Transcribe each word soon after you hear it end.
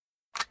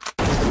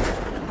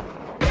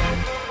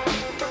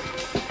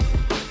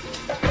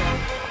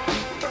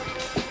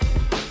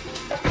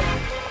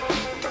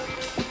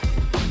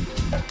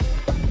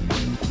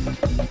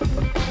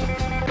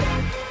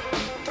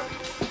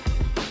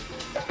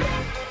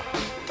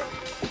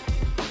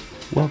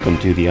Welcome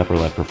to the Upper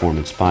Left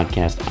Performance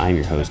Podcast. I'm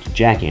your host,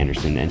 Jack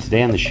Anderson, and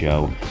today on the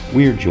show,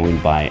 we are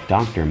joined by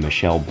Dr.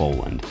 Michelle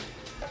Boland.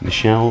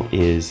 Michelle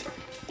is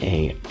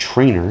a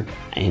trainer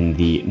in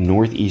the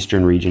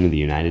northeastern region of the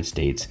United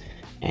States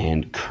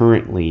and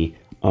currently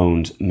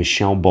owns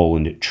Michelle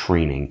Boland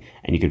Training,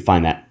 and you can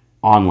find that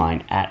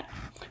online at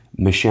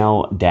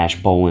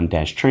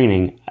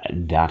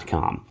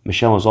michelle-boland-training.com.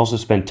 Michelle has also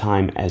spent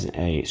time as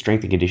a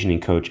strength and conditioning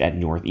coach at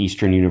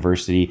Northeastern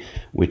University,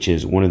 which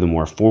is one of the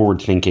more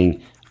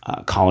forward-thinking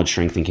college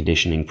strength and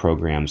conditioning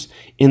programs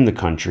in the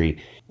country.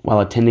 While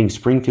attending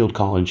Springfield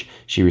College,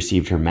 she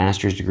received her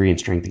master's degree in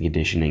strength and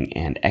conditioning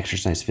and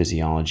exercise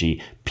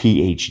physiology,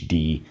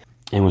 PhD,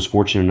 and was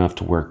fortunate enough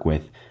to work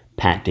with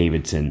Pat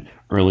Davidson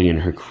early in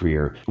her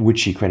career, which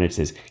she credits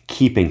as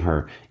keeping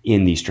her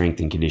in the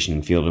strength and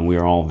conditioning field, and we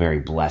are all very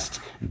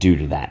blessed due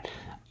to that.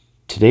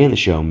 Today on the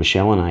show,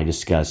 Michelle and I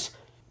discuss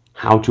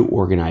how to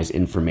organize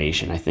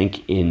information. I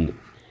think in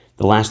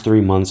the last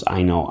 3 months,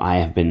 I know I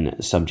have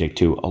been subject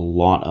to a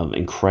lot of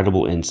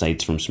incredible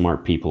insights from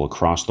smart people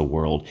across the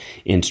world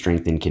in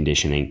strength and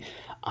conditioning.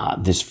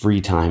 This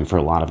free time for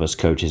a lot of us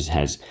coaches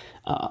has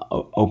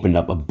opened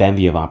up a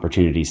bevy of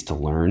opportunities to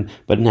learn.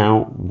 But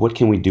now, what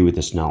can we do with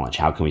this knowledge?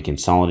 How can we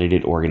consolidate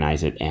it,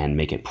 organize it, and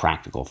make it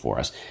practical for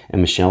us? And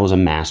Michelle is a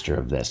master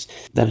of this.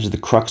 That is the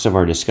crux of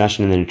our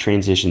discussion, and then it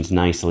transitions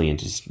nicely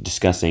into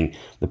discussing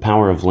the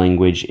power of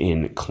language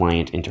in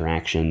client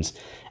interactions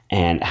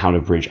and how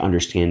to bridge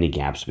understanding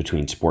gaps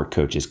between sport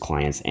coaches,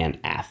 clients, and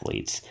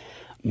athletes.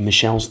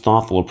 Michelle's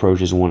thoughtful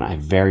approach is one I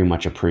very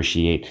much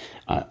appreciate.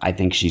 I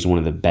think she's one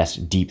of the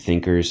best deep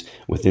thinkers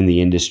within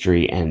the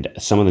industry, and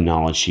some of the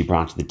knowledge she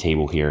brought to the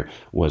table here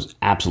was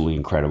absolutely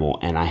incredible,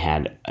 and I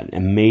had an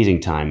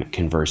amazing time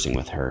conversing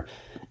with her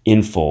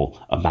in full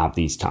about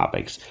these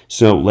topics.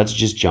 So let's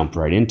just jump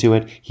right into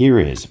it. Here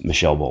is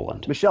Michelle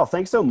Boland. Michelle,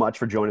 thanks so much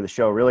for joining the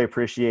show. Really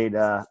appreciate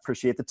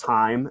the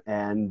time,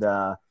 and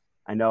I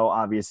know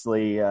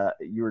obviously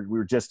we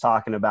were just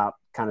talking about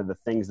kind of the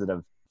things that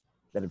have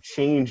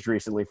changed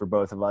recently for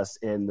both of us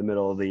in the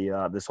middle of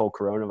the this whole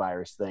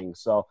coronavirus thing.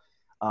 So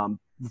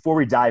before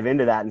we dive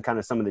into that and kind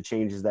of some of the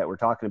changes that we're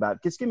talking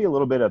about, just give me a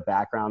little bit of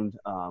background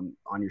on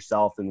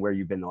yourself and where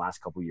you've been the last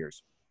couple of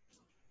years.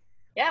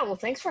 Yeah, well,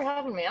 thanks for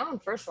having me on.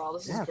 First of all,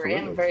 this is great.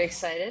 I'm very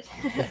excited.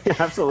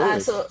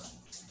 Absolutely. So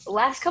the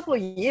last couple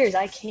of years,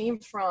 I came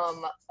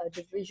from a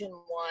Division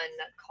I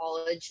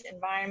college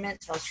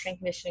environment. So I was a strength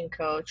and conditioning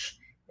coach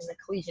in the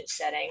collegiate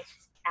setting.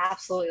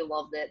 Absolutely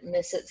loved it,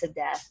 miss it to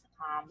death.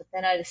 But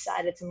then I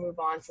decided to move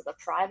on to the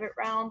private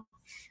realm.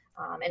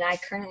 And I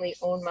currently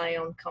own my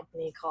own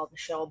company called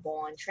Michelle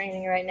Boland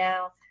Training right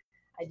now.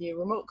 I do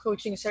remote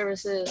coaching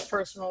services,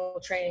 personal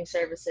training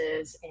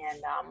services,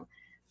 and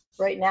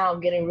right now I'm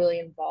getting really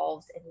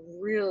involved and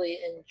really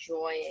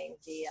enjoying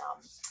the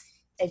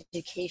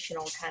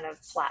educational kind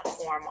of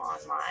platform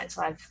online.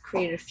 So I've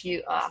created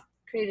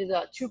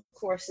two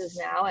courses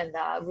now, and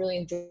really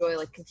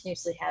enjoy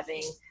continuously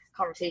having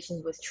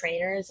conversations with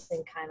trainers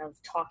and kind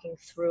of talking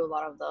through a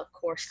lot of the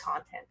course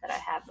content that I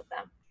have with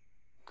them.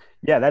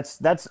 Yeah,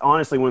 that's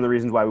honestly one of the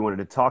reasons why we wanted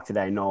to talk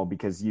today, Noel,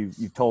 because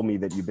you've told me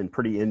that you've been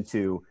pretty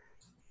into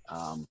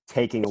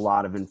taking a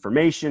lot of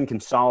information,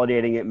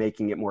 consolidating it,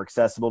 making it more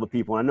accessible to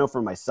people. And I know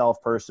for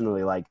myself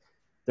personally,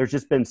 there's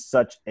just been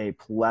such a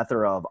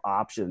plethora of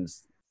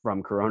options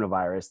from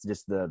coronavirus,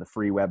 just the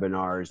free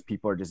webinars.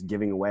 People are just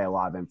giving away a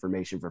lot of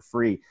information for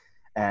free.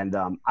 And,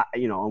 on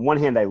one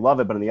hand, I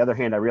love it, but on the other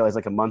hand, I realized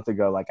a month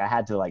ago, I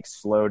had to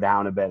slow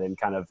down a bit and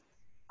kind of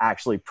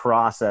actually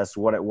process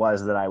what it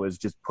was that I was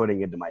just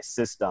putting into my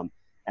system.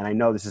 And I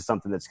know this is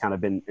something that's kind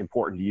of been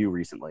important to you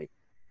recently.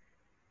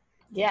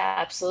 Yeah,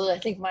 absolutely. I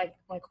think my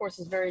course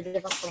is very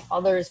different from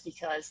others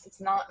because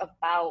it's not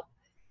about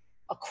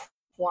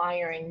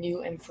acquiring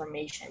new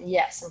information.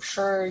 Yes, I'm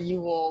sure you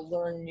will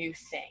learn new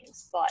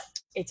things, but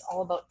it's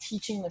all about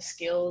teaching the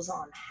skills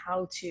on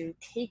how to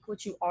take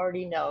what you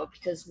already know,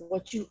 because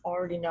what you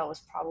already know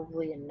is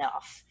probably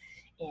enough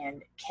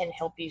and can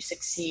help you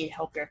succeed,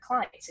 help your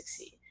client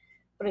succeed.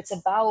 But it's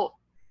about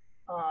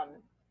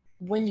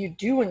when you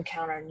do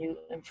encounter new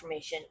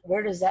information,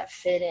 where does that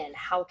fit in?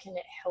 How can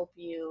it help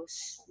you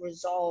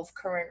resolve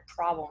current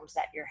problems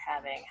that you're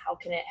having? How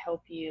can it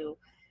help you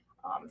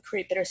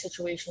create better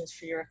situations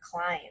for your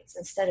clients,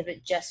 instead of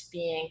it just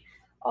being,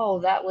 oh,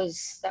 that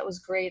was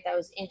great, that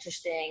was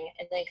interesting,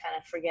 and then kind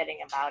of forgetting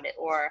about it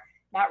or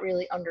not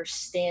really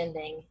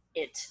understanding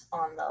it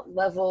on the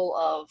level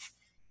of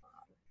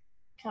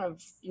kind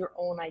of your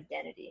own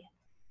identity.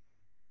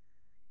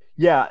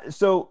 Yeah.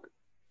 So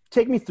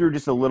take me through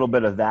just a little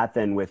bit of that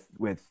then with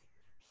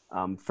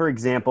for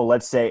example,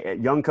 let's say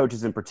young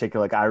coaches in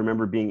particular, I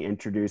remember being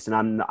introduced,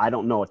 and I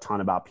don't know a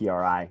ton about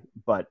PRI,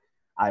 but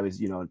I was,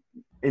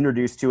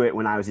 introduced to it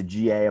when I was a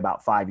GA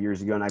about 5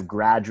 years ago, and I've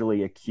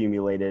gradually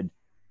accumulated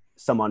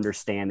some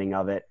understanding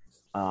of it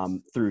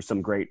through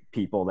some great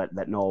people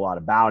that know a lot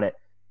about it.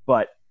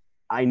 But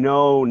I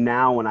know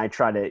now when I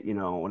try to,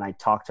 when I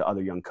talk to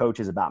other young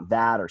coaches about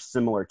that or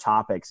similar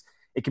topics,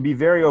 it can be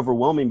very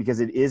overwhelming because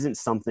it isn't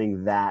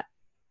something that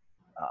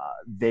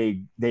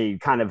they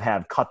kind of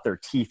have cut their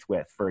teeth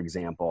with, for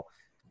example.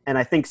 And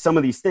I think some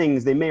of these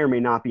things, they may or may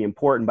not be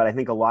important, but I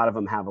think a lot of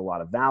them have a lot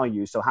of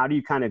value. So how do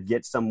you kind of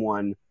get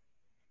someone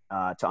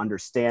to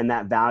understand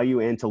that value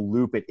and to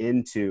loop it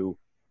into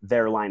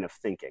their line of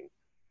thinking?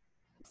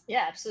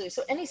 Yeah, absolutely.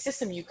 So any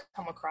system you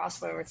come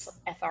across, whether it's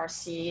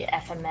FRC,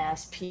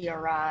 FMS,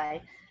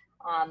 PRI,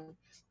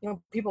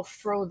 people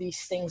throw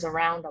these things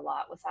around a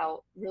lot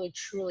without really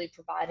truly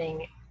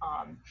providing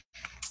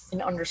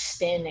an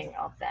understanding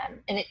of them.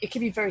 And it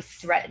can be very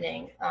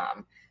threatening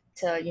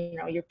to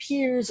your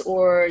peers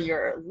or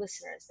your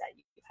listeners that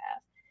you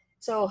have.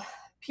 So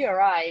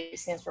PRI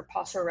stands for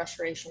Posture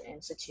Restoration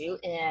Institute,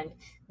 and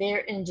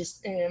they're in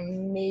just an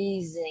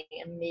amazing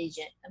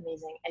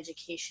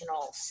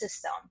educational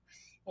system.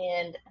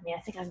 And I mean,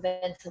 I think I've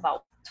been to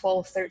about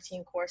 12,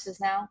 13 courses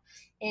now,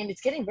 and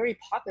it's getting very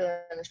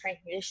popular in the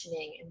strength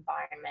conditioning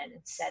environment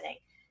and setting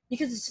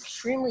because it's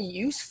extremely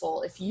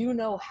useful if you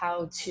know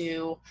how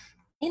to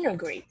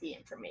integrate the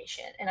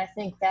information. And I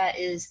think that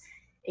is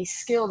a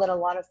skill that a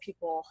lot of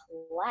people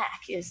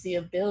lack, is the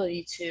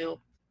ability to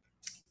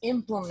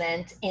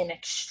implement and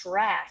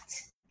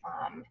extract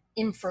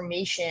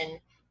information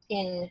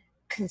in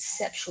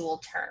conceptual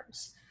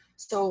terms.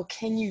 So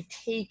can you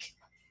take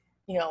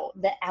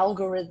the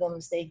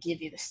algorithms they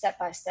give you, the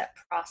step-by-step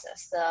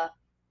process, the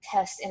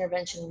test,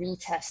 intervention,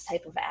 retest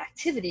type of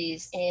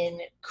activities, and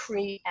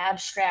create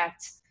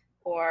abstract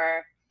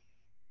or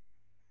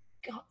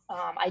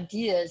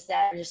ideas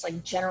that are just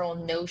like general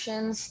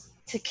notions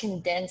to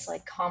condense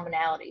like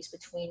commonalities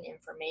between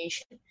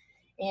information.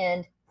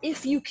 And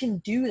if you can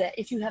do that,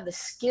 if you have the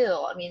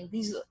skill, I mean,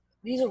 these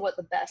are what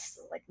the best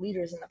like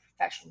leaders in the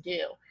profession do,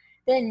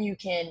 then you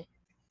can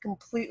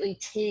completely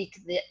take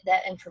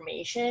that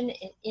information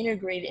and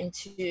integrate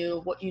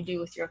into what you do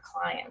with your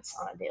clients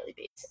on a daily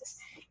basis.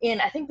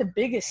 And I think the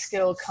biggest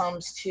skill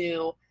comes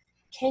to,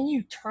 can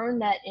you turn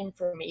that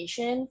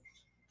information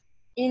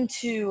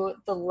into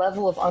the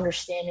level of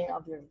understanding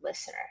of your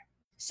listener?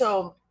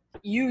 So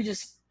you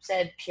just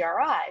said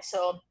PRI.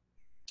 So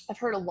I've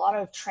heard a lot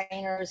of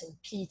trainers and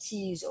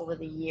PTs over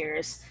the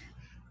years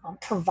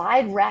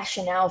provide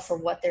rationale for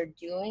what they're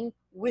doing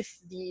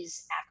with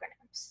these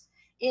acronyms.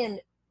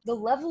 And the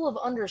level of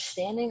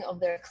understanding of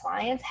their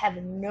clients have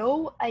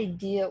no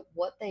idea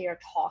what they are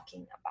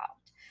talking about.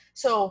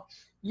 So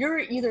you're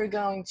either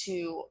going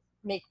to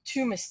make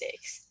two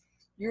mistakes.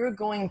 You're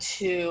going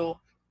to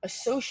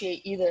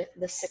associate either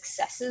the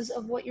successes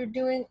of what you're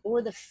doing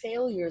or the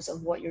failures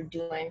of what you're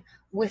doing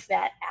with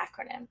that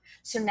acronym.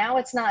 So now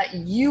it's not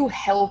you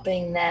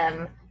helping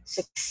them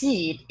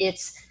succeed,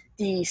 it's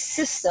the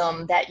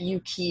system that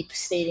you keep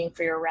stating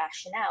for your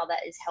rationale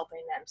that is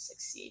helping them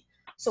succeed.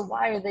 So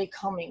why are they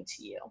coming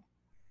to you?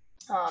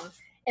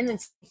 And then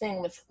same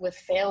thing with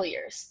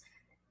failures.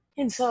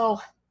 And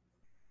so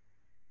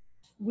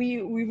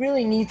we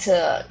really need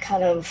to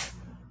kind of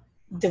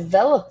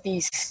develop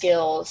these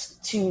skills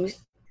to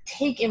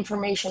take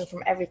information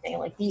from everything,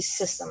 like these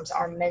systems,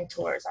 our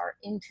mentors, our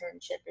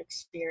internship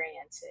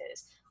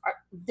experiences, our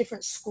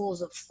different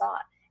schools of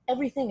thought.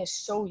 Everything is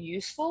so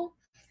useful,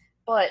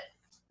 but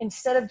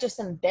instead of just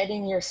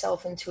embedding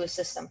yourself into a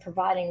system,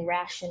 providing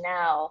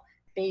rationale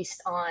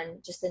based on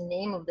just the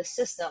name of the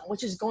system,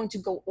 which is going to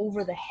go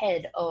over the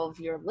head of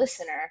your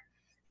listener,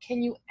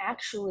 can you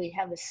actually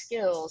have the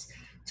skills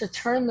to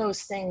turn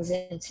those things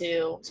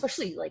into,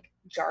 especially like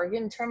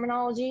jargon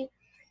terminology,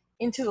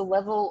 into the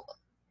level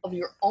of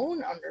your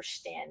own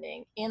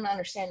understanding and the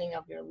understanding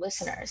of your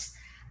listeners?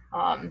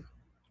 And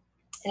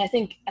I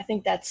think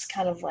that's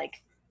kind of like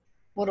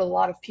what a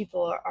lot of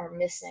people are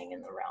missing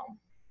in the realm.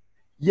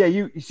 Yeah,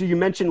 you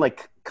mentioned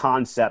like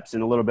concepts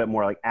and a little bit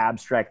more like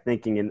abstract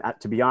thinking, and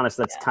to be honest,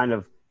 that's kind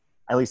of,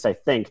 at least I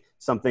think,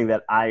 something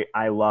that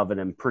I love and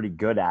am pretty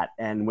good at.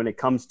 And when it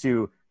comes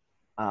to,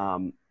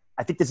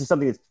 I think this is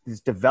something that's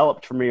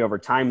developed for me over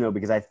time though,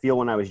 because I feel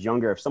when I was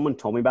younger, if someone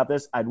told me about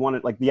this, I'd want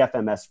it, like the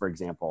FMS, for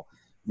example.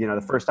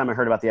 The first time I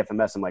heard about the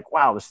FMS, I'm like,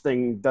 wow, this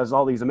thing does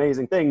all these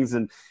amazing things,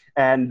 and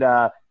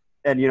I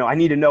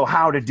need to know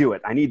how to do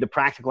it. I need the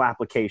practical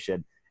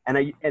application.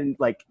 And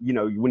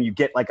when you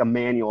get like a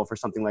manual for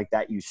something like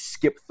that, you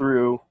skip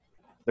through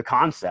the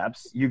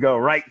concepts, you go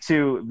right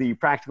to the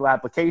practical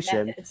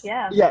application. Methods,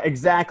 yeah. Yeah,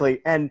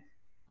 exactly. And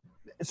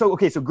so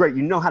great.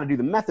 You know how to do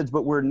the methods,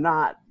 but we're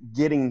not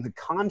getting the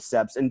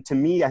concepts. And to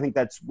me, I think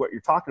that's what you're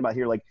talking about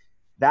here. Like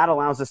that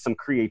allows us some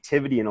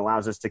creativity and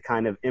allows us to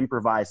kind of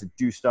improvise and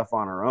do stuff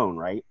on our own,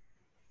 right?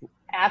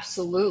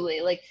 Absolutely.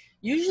 Like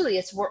usually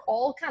we're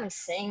all kind of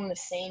saying the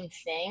same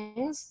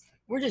things.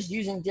 We're just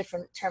using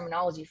different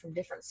terminology from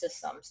different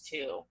systems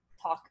to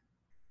talk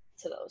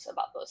to those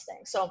about those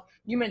things. So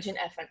you mentioned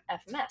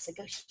FMS, like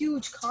a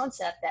huge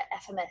concept that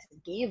FMS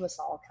gave us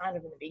all kind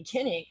of in the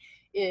beginning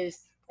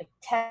is like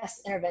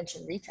test,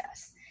 intervention,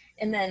 retest.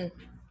 And then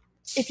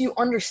if you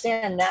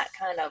understand that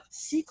kind of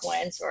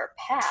sequence or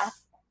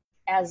path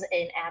as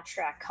an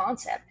abstract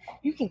concept,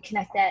 you can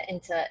connect that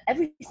into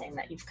everything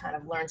that you've kind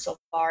of learned so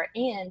far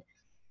and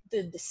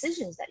the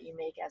decisions that you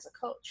make as a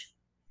coach.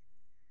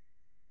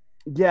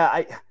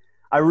 Yeah,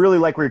 I really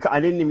like where I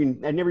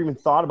never even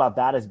thought about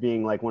that as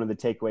being like one of the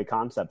takeaway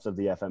concepts of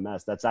the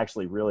FMS. It's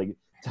actually really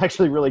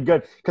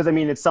good. Cause I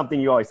mean, it's something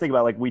you always think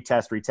about, like we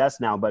test,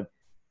 retest now, but,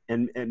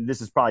 and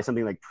this is probably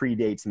something like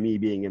predates me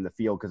being in the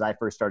field. Cause I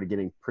first started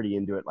getting pretty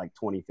into it like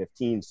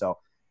 2015. So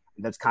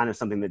that's kind of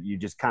something that you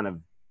just kind of,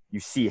 you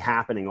see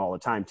happening all the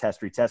time,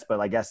 test, retest. But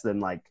I guess then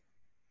like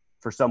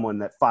for someone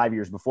that 5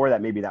 years before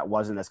that, maybe that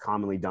wasn't as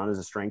commonly done as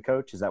a strength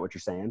coach. Is that what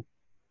you're saying?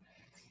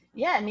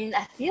 Yeah, I mean,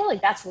 I feel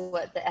like that's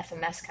what the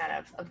FMS kind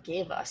of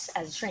gave us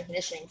as a strength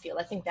conditioning field.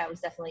 I think that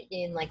was definitely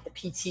in like the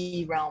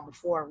PT realm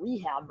before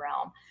rehab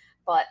realm,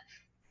 but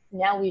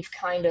now we've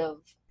kind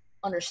of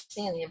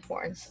understand the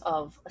importance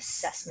of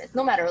assessment,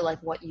 no matter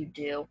like what you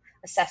do,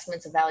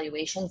 assessments,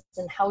 evaluations,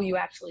 and how you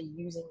actually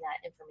using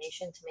that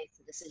information to make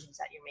the decisions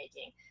that you're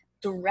making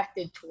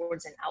directed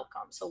towards an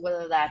outcome. So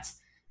whether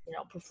that's, you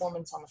know,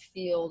 performance on the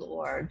field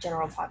or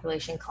general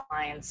population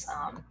clients,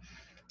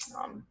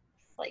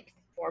 like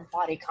or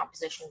body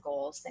composition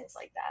goals, things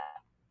like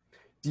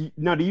that.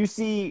 Do you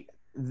see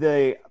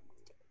the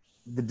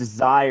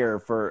desire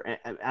for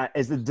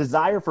is the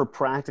desire for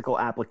practical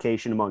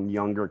application among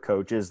younger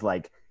coaches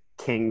like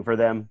king for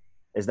them?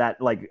 Is that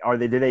like,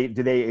 do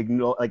they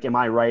ignore, like, am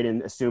I right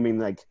in assuming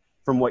like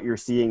from what you're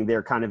seeing,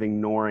 they're kind of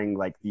ignoring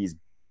like these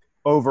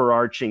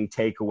overarching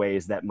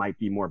takeaways that might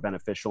be more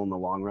beneficial in the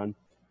long run?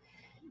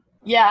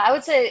 Yeah, I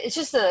would say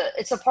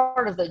it's a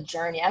part of the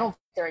journey. I don't think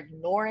they're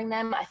ignoring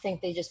them. I think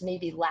they just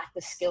maybe lack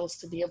the skills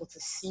to be able to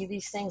see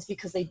these things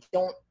because they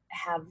don't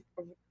have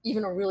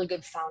even a really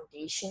good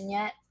foundation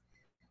yet.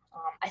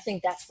 I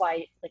think that's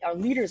why like our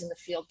leaders in the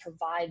field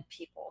provide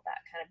people that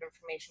kind of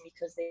information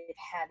because they've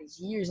had these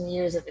years and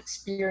years of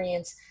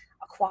experience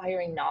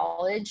acquiring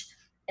knowledge.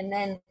 And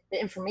then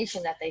the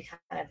information that they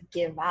kind of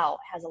give out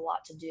has a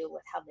lot to do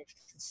with how they've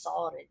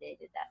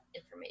consolidated that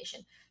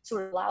information. So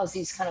it allows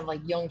these kind of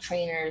like young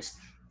trainers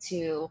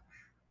to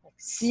like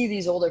see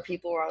these older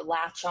people or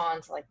latch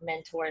on to like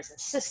mentors and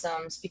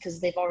systems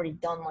because they've already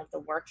done like the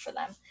work for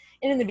them.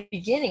 And in the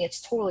beginning,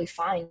 it's totally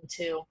fine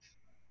to,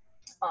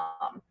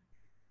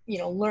 you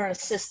know, learn a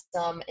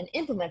system and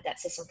implement that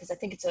system because I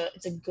think it's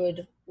a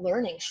good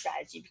learning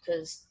strategy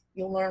because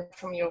you'll learn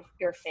from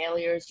your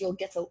failures. You'll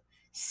get to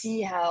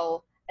see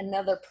how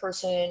another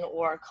person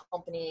or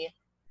company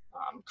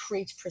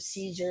creates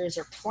procedures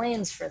or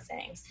plans for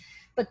things.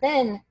 But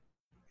then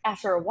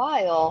after a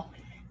while,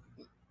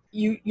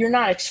 you're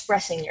not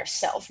expressing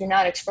yourself. You're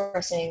not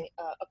expressing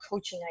a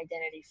coaching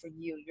identity for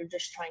you. You're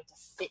just trying to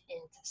fit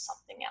into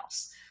something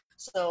else.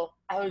 So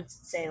I would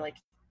say, like,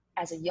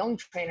 as a young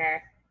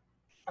trainer,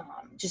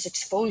 just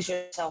expose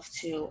yourself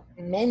to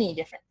many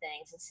different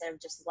things instead of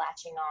just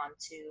latching on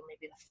to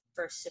maybe the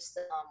first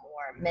system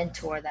or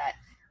mentor that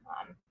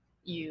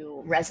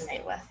you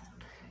resonate with.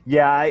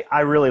 Yeah, I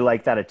really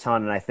like that a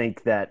ton. And I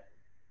think that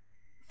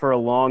for a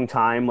long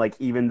time, like,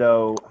 even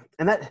though,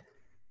 and that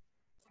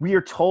we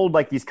are told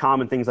like these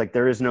common things, like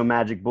there is no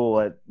magic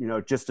bullet, you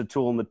know, just a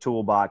tool in the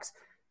toolbox.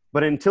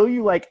 But until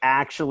you like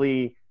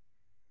actually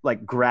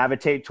like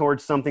gravitate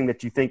towards something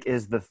that you think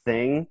is the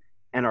thing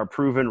and are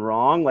proven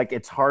wrong, like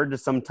it's hard to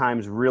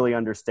sometimes really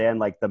understand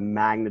like the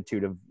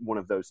magnitude of one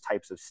of those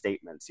types of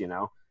statements, you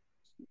know?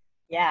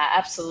 Yeah,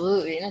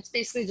 absolutely. And it's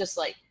basically just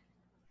like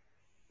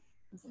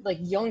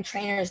young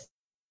trainers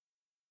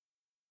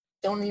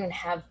don't even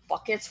have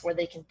buckets where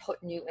they can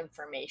put new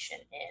information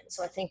in.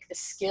 So I think the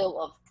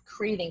skill of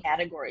creating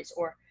categories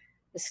or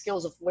the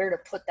skills of where to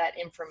put that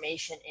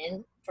information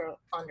in for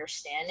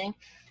understanding,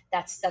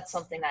 that's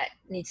something that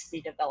needs to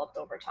be developed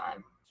over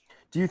time.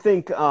 Do you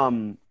think,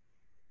 I'll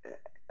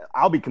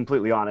be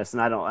completely honest,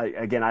 and I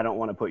don't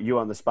want to put you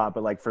on the spot,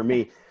 but like for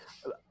me,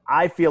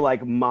 I feel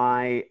like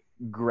my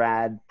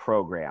grad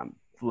program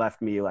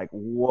left me like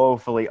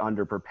woefully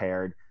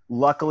underprepared.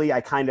 Luckily,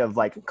 I kind of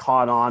like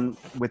caught on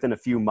within a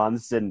few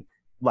months and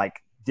like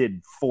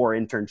did 4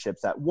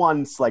 internships at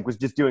once, like was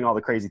just doing all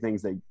the crazy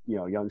things that, you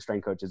know, young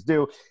strength coaches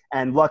do.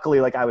 And luckily,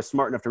 like I was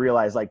smart enough to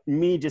realize like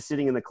me just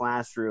sitting in the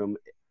classroom,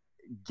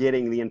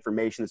 getting the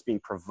information that's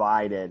being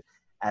provided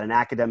at an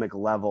academic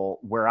level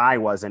where I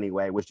was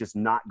anyway, was just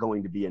not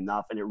going to be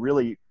enough. And it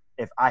really,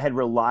 if I had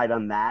relied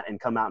on that and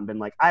come out and been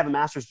like, I have a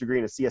master's degree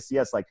in a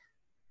CSCS, like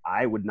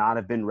I would not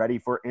have been ready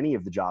for any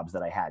of the jobs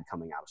that I had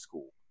coming out of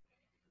school.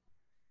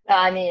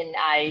 I mean,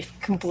 I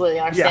completely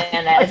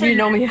understand that. If you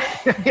know me,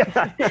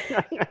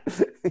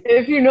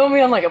 if you know me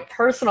on like a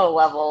personal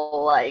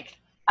level, like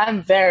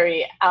I'm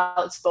very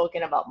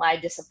outspoken about my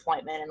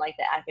disappointment in like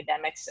the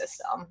academic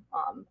system.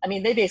 I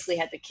mean, they basically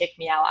had to kick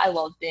me out. I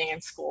loved being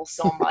in school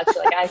so much.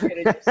 Like I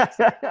could have just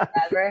stayed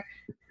forever.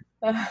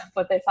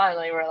 But they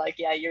finally were like,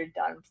 yeah, you're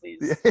done.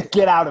 Please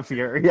get out of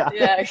here. Yeah.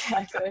 Yeah,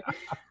 exactly.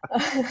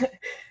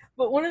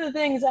 But one of the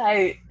things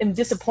I am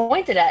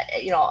disappointed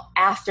at, you know,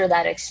 after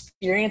that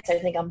experience, I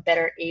think I'm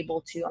better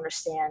able to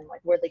understand like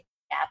where the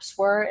gaps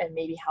were and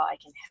maybe how I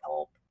can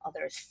help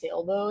others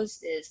fill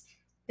those is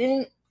they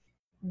didn't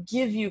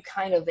give you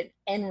kind of an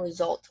end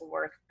result to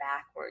work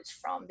backwards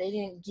from. They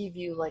didn't give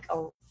you like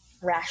a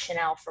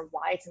rationale for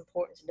why it's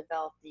important to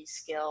develop these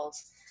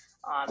skills.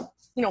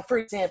 You know, for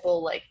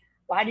example, like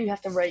why do you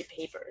have to write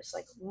papers?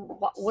 Like,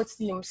 what's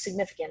the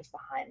significance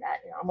behind that?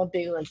 You know, I'm a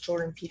big like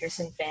Jordan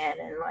Peterson fan,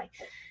 and like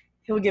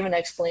he'll give an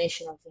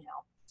explanation of, you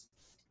know,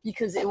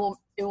 because it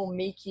will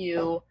make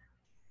you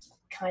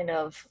kind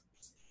of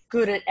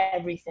good at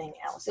everything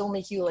else. It will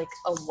make you like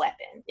a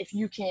weapon if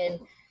you can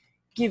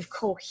give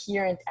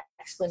coherent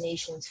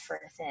explanations for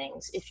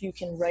things, if you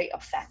can write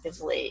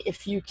effectively,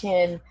 if you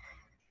can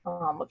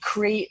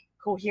create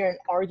coherent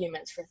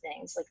arguments for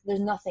things. Like, there's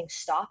nothing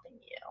stopping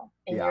you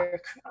in your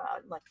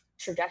like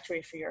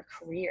trajectory for your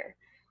career.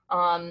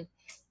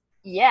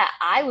 Yeah,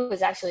 I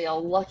was actually a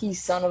lucky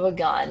son of a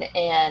gun,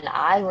 and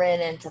I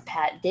ran into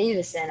Pat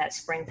Davison at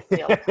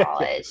Springfield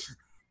College.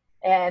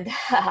 And,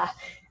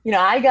 you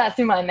know, I got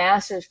through my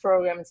master's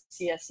program in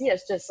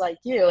CSCS just like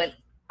you, and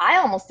I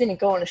almost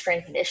didn't go into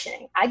strength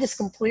conditioning. I just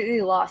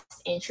completely lost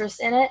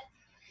interest in it.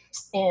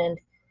 And,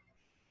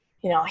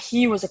 you know,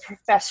 he was a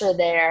professor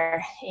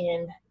there,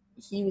 and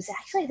he was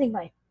actually, I think,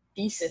 my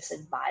thesis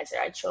advisor.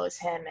 I chose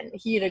him, and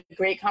he had a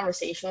great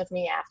conversation with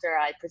me after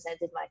I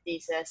presented my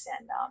thesis,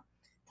 and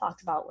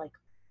talked about like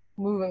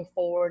moving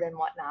forward and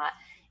whatnot.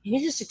 And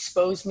he just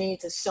exposed me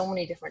to so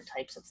many different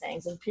types of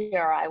things, and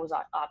PRI was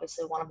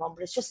obviously one of them.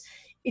 But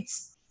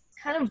it's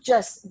kind of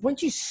just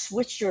once you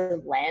switch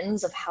your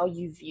lens of how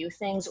you view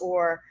things,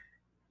 or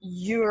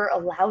you're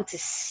allowed to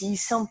see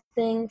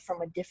something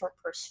from a different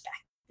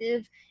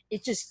perspective,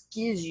 it just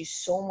gives you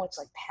so much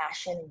like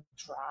passion and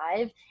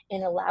drive,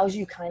 and allows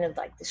you kind of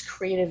like this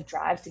creative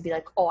drive to be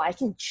like, oh, I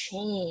can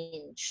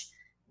change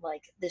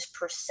like this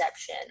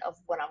perception of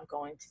what I'm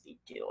going to be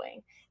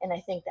doing. And I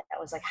think that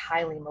was like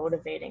highly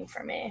motivating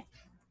for me.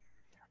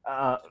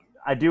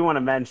 I do want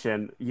to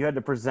mention you had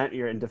to present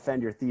and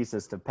defend your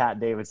thesis to Pat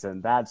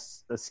Davidson.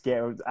 That's a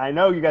scary. I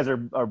know you guys are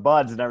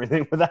buds and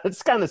everything, but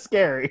that's kind of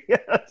scary.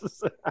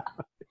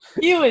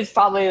 He was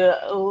probably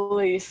the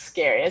least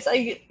scariest.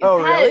 Like,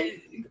 oh,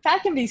 really?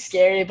 Pat can be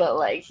scary, but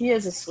like he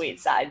has a sweet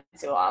side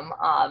to him.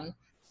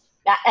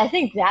 I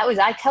think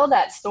I tell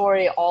that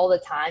story all the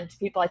time to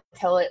people. I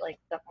tell it like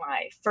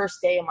my first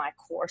day of my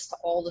course to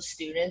all the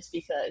students,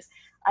 because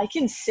I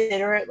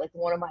consider it like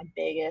one of my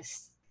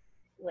biggest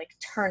like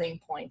turning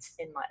points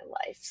in my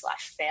life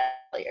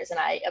 / failures. And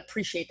I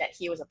appreciate that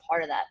he was a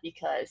part of that,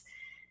 because,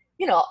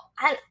 you know,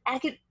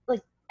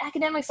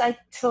 academics I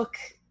took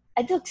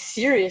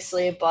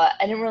seriously, but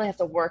I didn't really have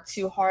to work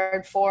too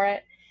hard for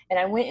it. And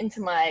I went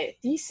into my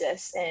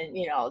thesis, and,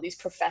 you know, these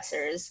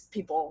professors,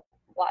 people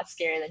a lot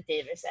scarier than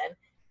Davison,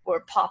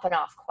 were popping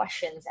off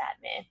questions at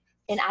me.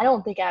 And I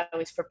don't think I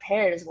was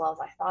prepared as well as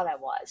I thought I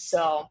was.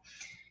 So,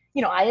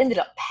 you know, I ended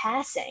up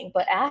passing,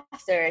 but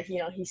after, you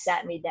know, he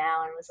sat me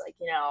down and was like,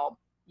 you know,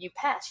 you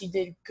passed, you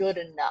did good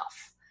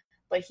enough.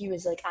 But he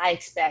was like, I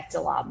expect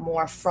a lot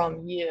more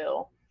from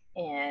you.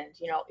 And,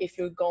 you know, if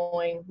you're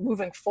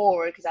moving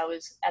forward, because I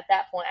was, at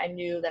that point, I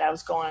knew that I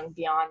was going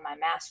beyond my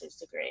master's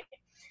degree.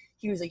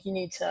 He was like, you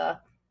need to,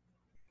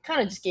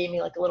 kind of just gave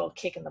me like a little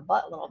kick in the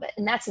butt a little bit.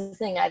 And that's the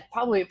thing I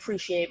probably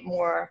appreciate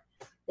more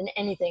than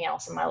anything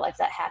else in my life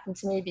that happened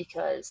to me,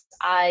 because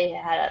I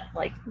had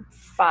like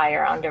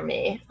fire under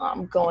me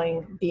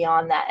going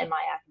beyond that in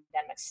my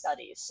academic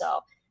studies. So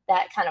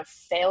that kind of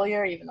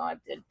failure, even though I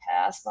did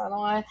pass, by the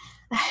way,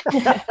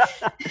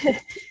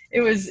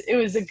 it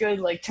was a good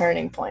like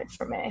turning point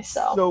for me.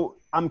 So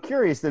I'm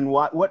curious then,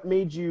 what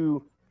made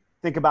you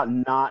think about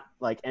not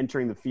like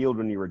entering the field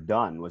when you were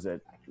done?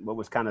 What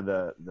was kind of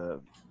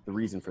the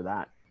reason for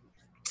that?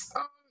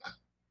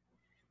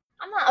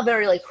 I'm not a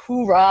very like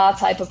hoorah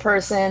type of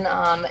person.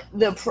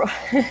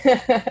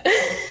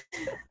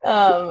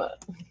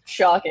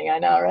 Shocking, I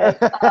know, right?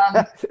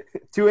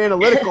 Too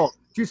analytical,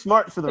 too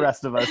smart for the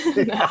rest of us.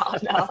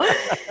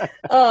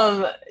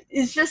 No.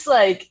 It's just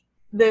like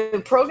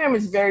the program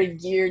is very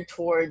geared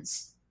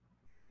towards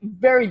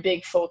very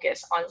big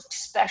focus on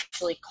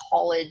especially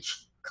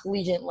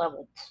collegiate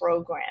level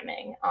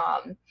programming.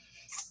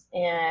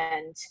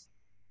 And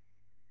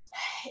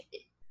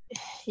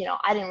you know,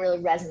 I didn't really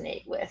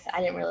resonate with. I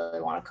didn't really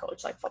want to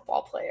coach like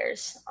football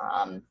players.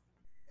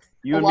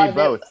 You and me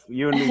both.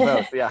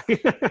 Yeah.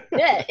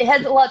 Yeah, it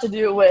had a lot to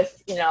do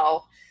with, you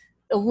know,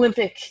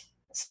 Olympic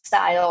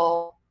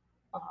style,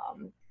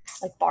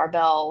 like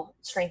barbell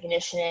strength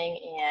conditioning,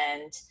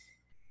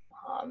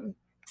 and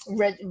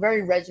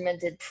very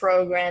regimented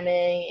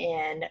programming,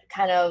 and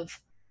kind of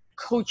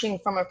coaching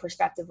from a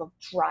perspective of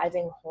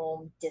driving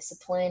home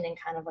discipline and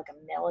kind of like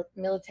a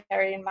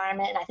military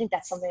environment. And I think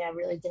that's something I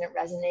really didn't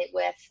resonate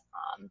with.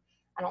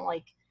 I don't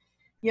like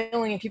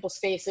yelling in people's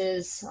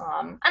faces.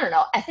 I don't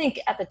know. I think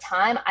at the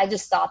time I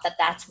just thought that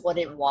that's what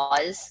it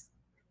was.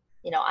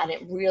 You know, I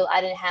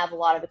didn't have a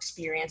lot of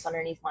experience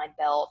underneath my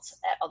belt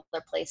at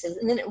other places.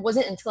 And then it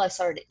wasn't until I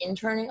started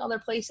interning other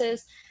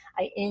places.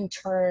 I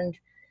interned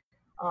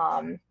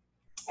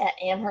at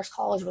Amherst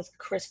College with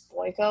Chris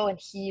Boyko, and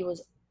he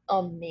was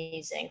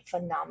amazing,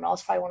 phenomenal.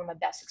 It's probably one of my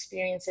best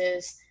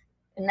experiences,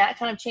 and that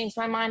kind of changed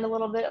my mind a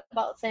little bit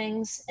about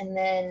things. And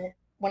then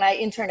when I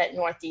interned at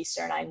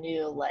Northeastern, I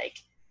knew like,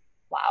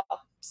 wow,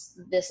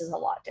 this is a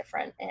lot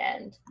different,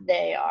 and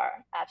they are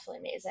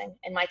absolutely amazing.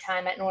 And my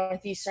time at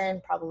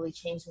Northeastern probably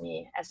changed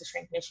me as a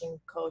strength conditioning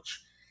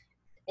coach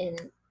in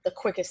the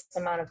quickest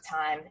amount of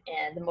time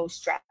and the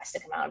most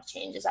drastic amount of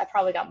changes. I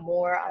probably got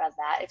more out of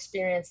that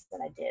experience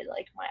than I did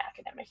like my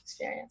academic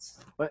experience.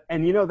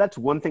 And you know, that's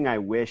one thing I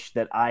wish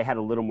that I had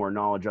a little more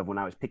knowledge of when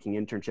I was picking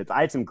internships.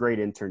 I had some great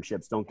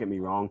internships, don't get me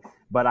wrong,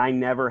 but I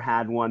never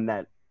had one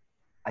that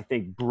I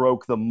think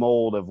broke the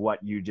mold of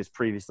what you just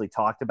previously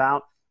talked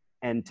about.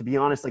 And to be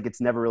honest, like,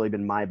 it's never really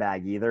been my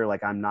bag either.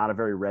 Like, I'm not a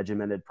very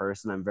regimented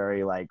person. I'm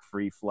very like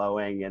free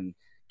flowing and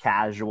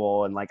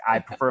casual, and like I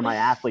prefer my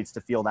athletes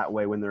to feel that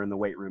way when they're in the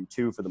weight room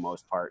too, for the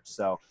most part.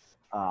 So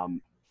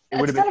it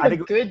would have been, I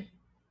think, good.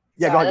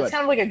 Yeah, sorry, that's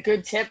kind of like a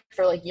good tip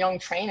for like young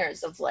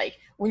trainers of like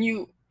when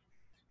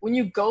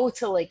you go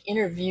to like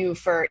interview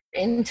for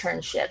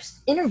internships,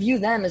 interview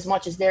them as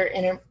much as they're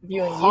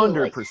interviewing 100%.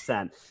 you.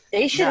 Like,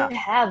 they should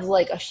have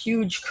like a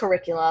huge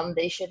curriculum.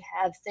 They should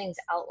have things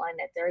outlined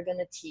that they're going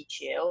to teach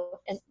you.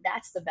 And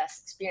that's the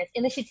best experience.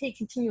 And they should take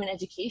continuing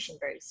education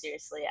very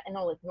seriously. I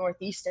know like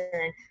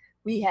Northeastern,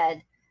 we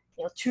had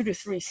 2 to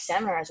 3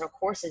 seminars or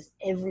courses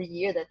every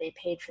year that they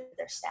paid for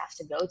their staff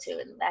to go to.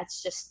 And that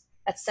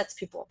sets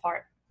people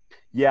apart.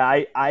 Yeah,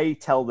 I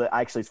tell that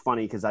actually it's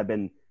funny because I've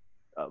been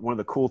one of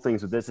the cool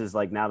things with this is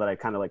like now that I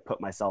kind of like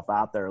put myself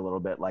out there a little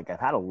bit, like I've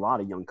had a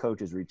lot of young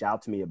coaches reach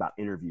out to me about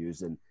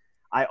interviews, and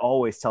I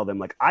always tell them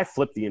like I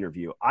flip the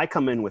interview. I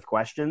come in with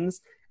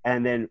questions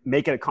and then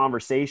make it a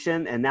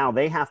conversation, and now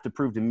they have to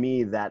prove to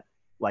me that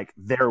like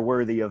they're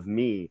worthy of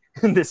me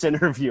in this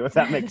interview, if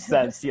that makes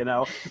sense,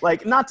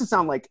 like not to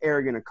sound like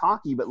arrogant or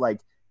cocky, but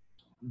like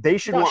they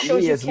should want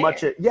me as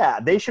much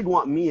they should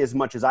want me as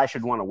much as I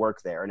should want to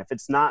work there. And if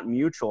it's not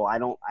mutual, I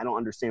don't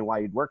understand why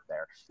you'd work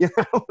there.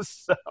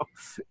 So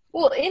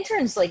well,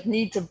 interns like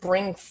need to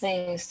bring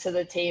things to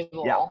the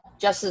table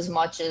just as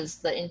much as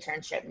the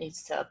internship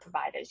needs to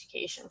provide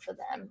education for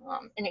them.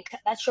 And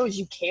that shows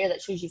you care,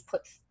 that shows you've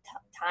put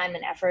time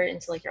and effort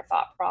into like your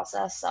thought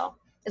process. So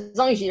as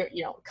long as you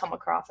don't come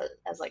across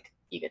as like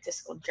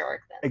egotistical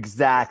jerk, then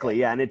exactly.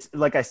 Yeah. And it's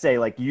like I say,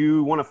 like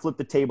you want to flip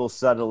the table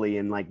subtly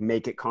and like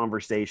make it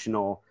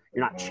conversational.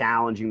 You're not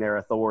challenging their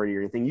authority or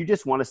anything. You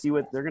just want to see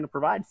what they're going to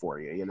provide for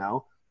you,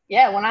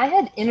 Yeah. When I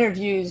had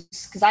interviews,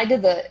 because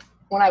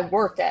when I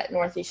worked at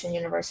Northeastern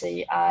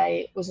University,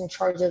 I was in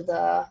charge of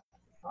the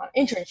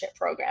internship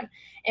program,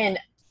 and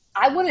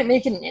I wouldn't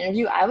make it an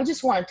interview. I would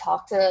just want to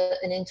talk to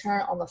an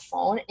intern on the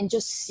phone and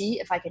just see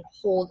if I can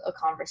hold a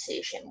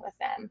conversation with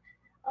them.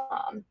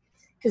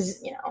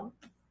 Because,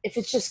 if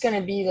it's just going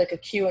to be like a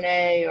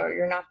Q&A or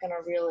you're not going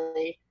to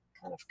really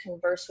kind of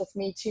converse with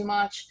me too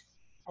much,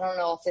 I don't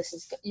know if this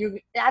is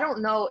I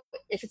don't know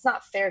if it's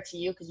not fair to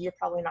you, because you're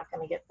probably not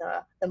going to get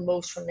the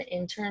most from the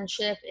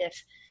internship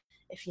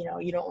if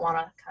you don't want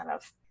to kind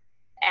of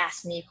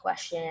ask me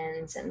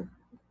questions and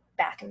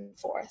back and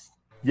forth.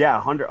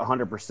 Yeah,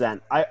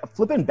 100%.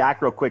 Flipping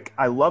back real quick,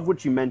 I love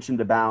what you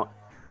mentioned about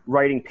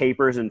writing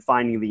papers and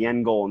finding the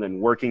end goal and then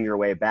working your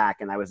way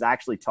back. And I was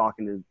actually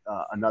talking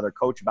to another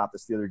coach about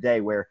this the other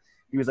day, where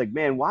he was like,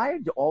 man, why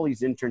do all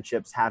these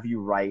internships have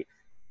you write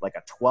like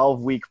a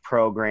 12-week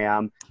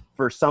program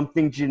for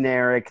something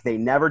generic? They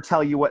never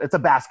tell you it's a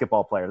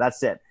basketball player.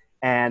 That's it.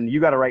 And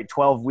you got to write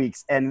 12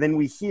 weeks. And then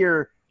we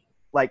hear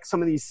like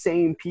some of these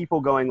same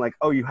people going like,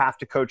 oh, you have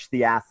to coach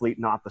the athlete,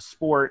 not the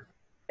sport.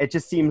 It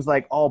just seems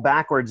like all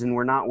backwards, and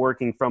we're not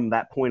working from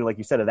that point, like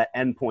you said, of that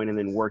end point and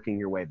then working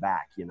your way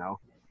back,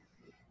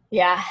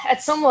 Yeah,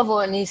 at some level,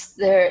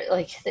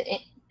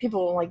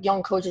 people like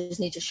young coaches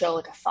need to show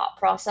like a thought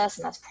process,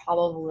 and that's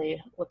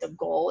probably what the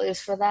goal is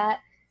for that.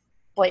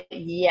 But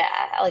yeah,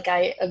 like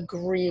I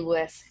agree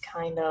with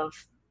kind of,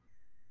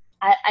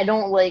 I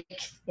don't like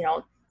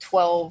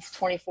 12,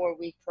 24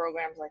 week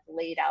programs like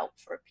laid out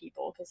for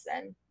people, because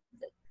then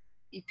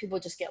people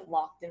just get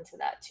locked into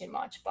that too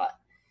much. But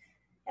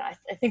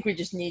I think we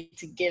just need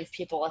to give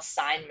people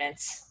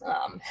assignments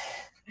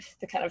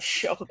to kind of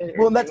show that they're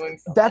doing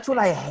something. That's what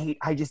I hate.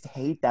 I just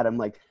hate that. I'm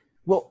like,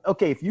 well,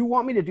 okay, if you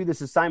want me to do this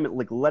assignment,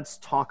 like, let's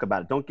talk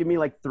about it. Don't give me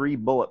like 3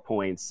 bullet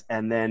points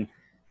and then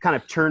kind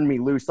of turn me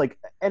loose. Like,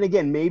 and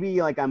again, maybe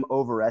like I'm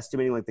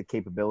overestimating like the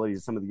capabilities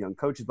of some of the young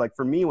coaches. But like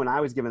for me, when I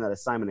was given that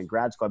assignment in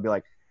grad school, I'd be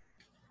like,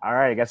 all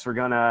right, I guess we're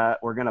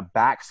gonna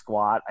back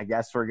squat. I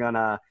guess we're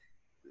gonna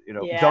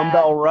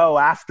dumbbell row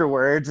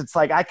afterwards. It's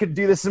like, I could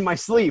do this in my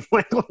sleep.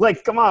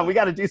 like, come on, we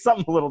got to do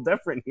something a little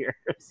different here.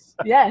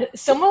 Yeah.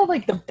 Some of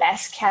like the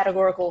best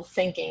categorical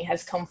thinking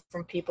has come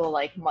from people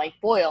like Mike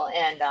Boyle.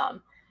 And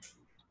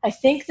I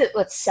think that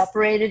what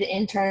separated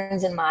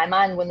interns in my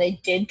mind when they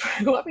did,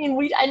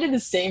 I did the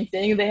same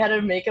thing. They had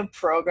to make a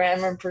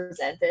program and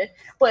present it.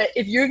 But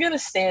if you're going to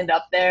stand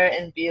up there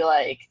and be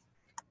like,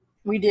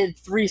 we did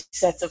 3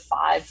 sets of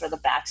 5 for the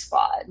back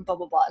squat and blah,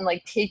 blah, blah, and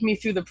like take me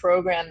through the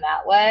program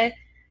that way,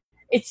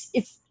 it's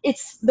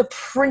the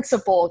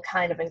principle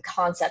kind of and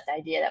concept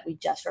idea that we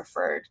just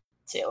referred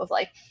to of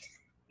like,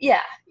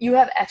 yeah, you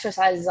have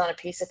exercises on a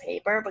piece of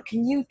paper, but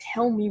can you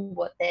tell me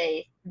what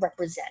they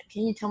represent?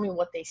 Can you tell me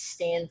what they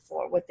stand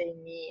for, what they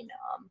mean?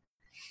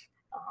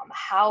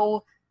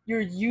 how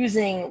you're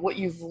using what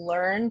you've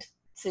learned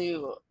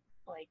to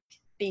like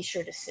base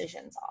your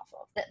decisions off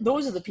of.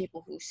 Those are the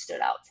people who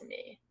stood out to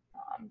me.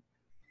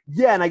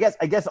 Yeah, and I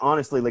guess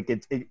honestly, like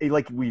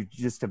like we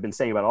just have been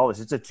saying about all this,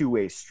 it's a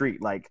two-way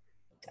street. Like,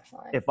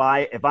 Definitely.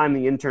 if I'm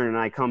the intern and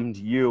I come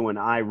to you and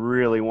I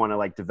really want to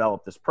like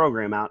develop this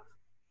program out,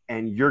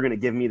 and you're going to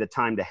give me the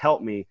time to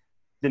help me,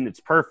 then it's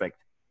perfect.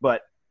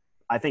 But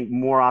I think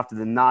more often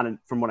than not,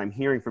 from what I'm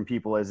hearing from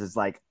people is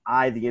like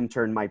the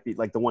intern might be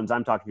like the ones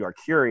I'm talking to are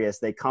curious.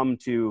 They come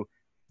to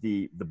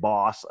the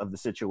boss of the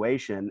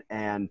situation,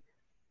 and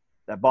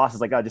that boss is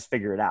like, "I'll just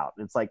figure it out."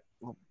 And it's like,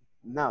 well,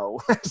 no,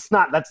 that's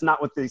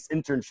not what this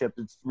internship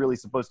is really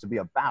supposed to be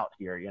about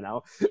here, you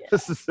know?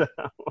 Yeah.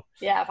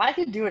 Yeah, if I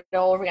could do it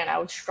all over again, I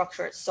would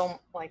structure it so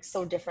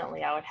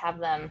differently. I would have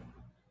them,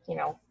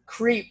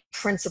 create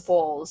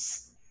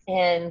principles,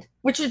 and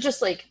which are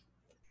just like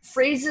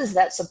phrases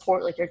that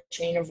support like your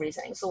chain of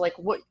reasoning. So like,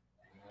 what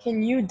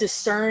can you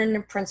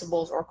discern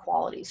principles or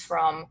qualities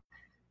from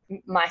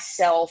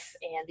myself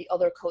and the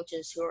other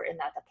coaches who are in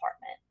that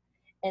department,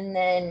 and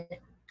then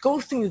go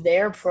through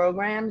their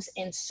programs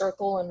and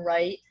circle and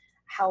write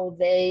how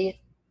they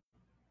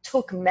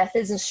took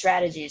methods and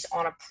strategies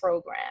on a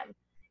program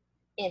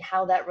and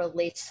how that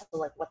relates to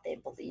like what they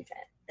believe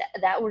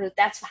in.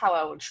 That's how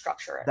I would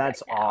structure it.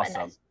 That's right now.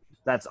 awesome.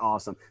 That's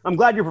awesome. I'm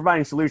glad you're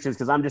providing solutions,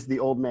 because I'm just the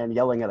old man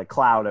yelling at a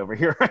cloud over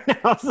here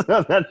right now.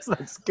 So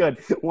that's good.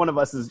 One of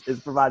us is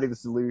providing the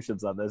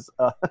solutions on this.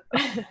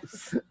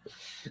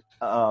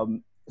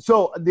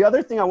 So the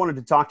other thing I wanted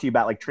to talk to you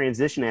about, like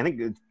transitioning, I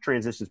think it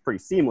transitions pretty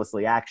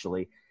seamlessly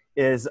actually,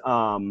 is,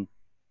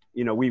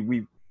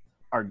 we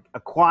are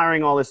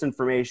acquiring all this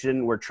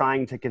information. We're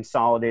trying to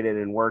consolidate it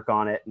and work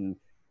on it.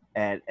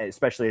 And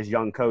especially as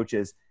young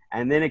coaches.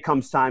 And then it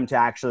comes time to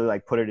actually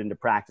like put it into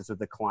practice with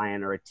a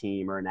client or a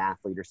team or an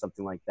athlete or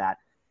something like that.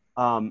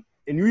 And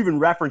you even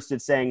referenced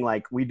it saying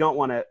like, we don't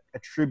want to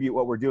attribute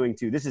what we're doing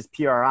to, this is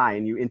PRI,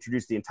 and you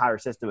introduce the entire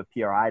system of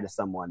PRI to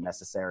someone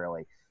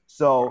necessarily.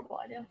 So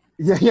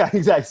yeah,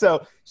 exactly.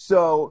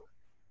 So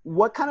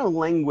what kind of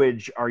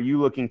language are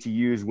you looking to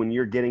use when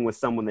you're getting with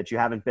someone that you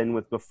haven't been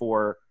with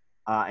before,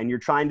 and you're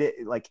trying to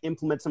like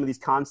implement some of these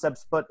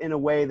concepts, but in a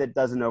way that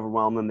doesn't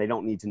overwhelm them? They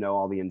don't need to know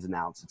all the ins and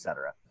outs, et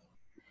cetera.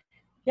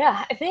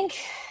 Yeah, I think,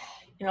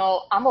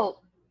 I'm a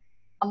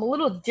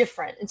little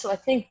different. And so I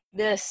think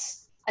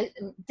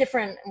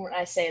different when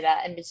I say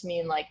that, and just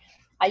mean like,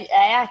 I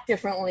act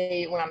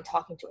differently when I'm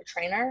talking to a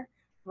trainer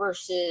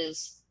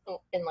versus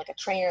in like a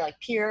trainer, like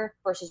peer,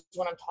 versus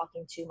when I'm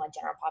talking to my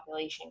general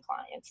population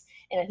clients.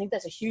 And I think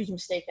that's a huge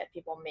mistake that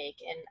people make.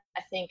 And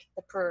I think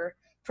the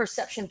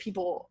perception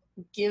people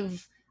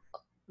give,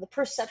 the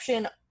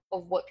perception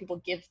of what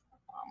people give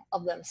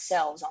of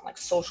themselves on like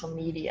social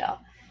media,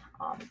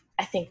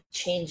 I think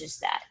changes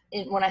that.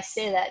 And when I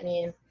say that,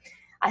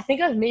 I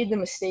think I've made the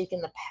mistake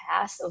in the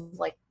past of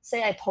like,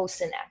 say I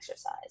post an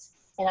exercise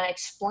and I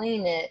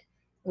explain it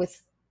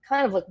with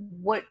kind of like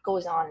what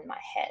goes on in my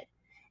head.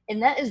 And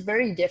that is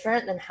very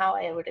different than how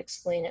I would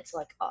explain it to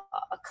like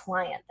a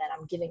client that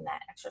I'm giving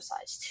that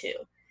exercise to.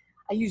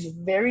 I use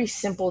very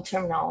simple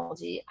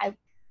terminology. I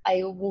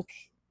will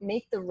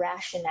make the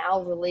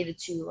rationale related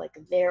to like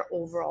their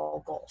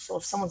overall goal. So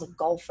if someone's a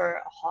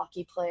golfer, a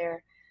hockey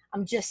player,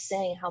 I'm just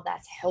saying how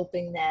that's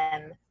helping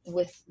them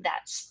with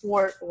that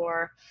sport,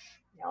 or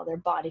their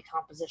body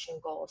composition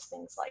goals,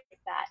 things like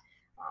that.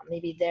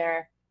 Maybe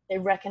they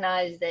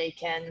recognize they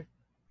can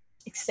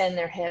extend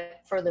their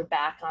hip further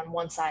back on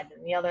one side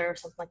than the other, or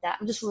something like that.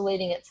 I'm just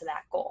relating it to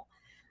that goal.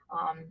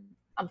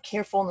 I'm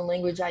careful in the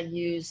language I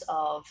use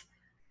of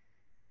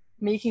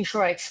making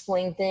sure I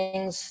explain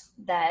things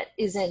that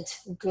isn't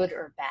good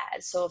or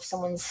bad. So if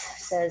someone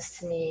says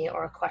to me,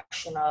 or a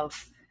question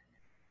of,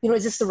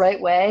 is this the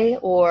right way?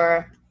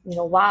 Or,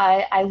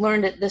 why I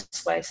learned it this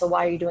way, so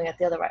why are you doing it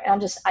the other way?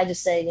 And I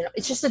just say,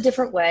 it's just a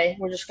different way.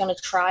 We're just going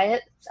to try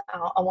it.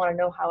 I want to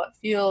know how it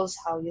feels,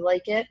 how you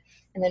like it.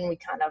 And then we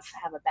kind of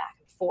have a back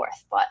and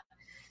forth. But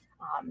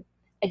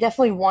I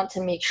definitely want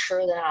to make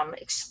sure that I'm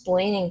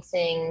explaining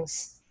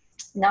things,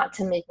 not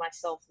to make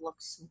myself look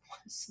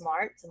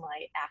smart to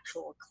my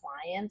actual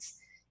clients.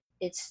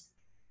 It's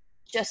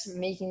just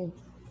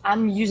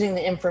I'm using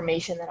the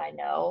information that I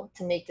know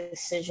to make the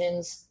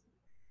decisions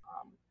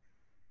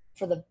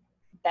for the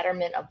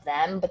betterment of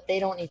them, but they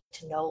don't need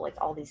to know like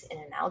all these in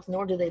and outs,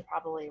 nor do they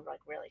probably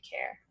like really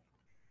care.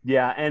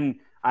 Yeah, and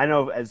I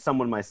know as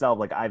someone myself,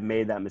 like I've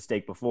made that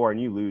mistake before,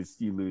 and you lose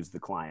the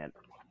client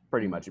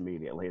pretty much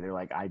immediately. They're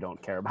like, I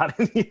don't care about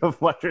any of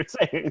what you're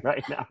saying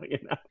right now,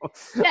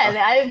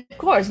 Yeah, and of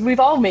course, we've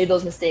all made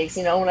those mistakes.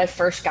 When I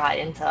first got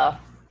into,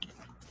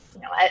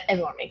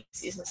 everyone makes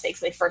these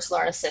mistakes. They first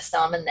learn a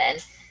system, and then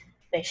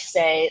they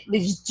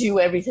just do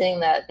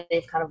everything that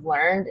they've kind of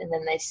learned, and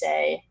then they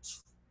say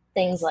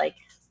things like,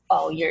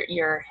 oh,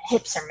 your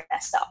hips are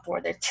messed up, or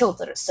they're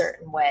tilted a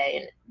certain way.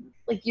 And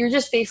like, you're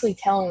just basically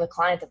telling the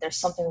client that there's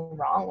something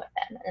wrong with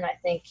them. And I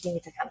think you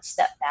need to kind of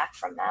step back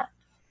from that.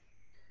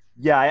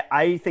 Yeah,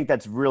 I think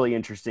that's really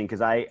interesting,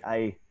 because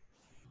I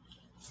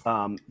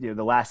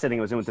The last setting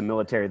I was in with the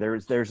military,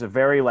 there's a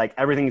very like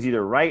everything's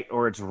either right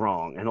or it's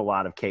wrong in a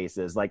lot of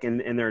cases, like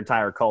in their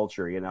entire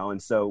culture,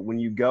 And so when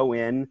you go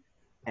in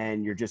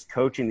and you're just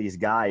coaching these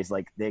guys,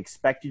 like they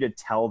expect you to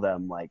tell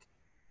them like,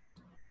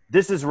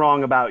 this is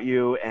wrong about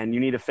you and you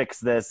need to fix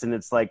this. And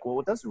it's like, well,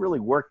 it doesn't really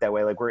work that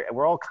way. Like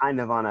we're all kind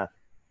of on a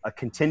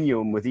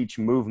continuum with each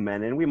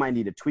movement, and we might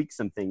need to tweak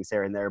some things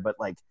here and there, but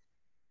like,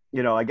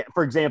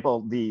 for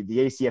example, the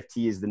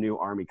ACFT is the new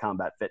Army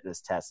Combat Fitness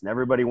test, and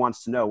everybody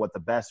wants to know what the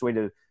best way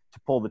to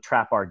pull the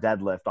trap bar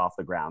deadlift off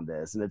the ground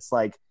is. And it's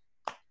like,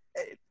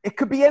 it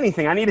could be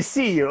anything. I need to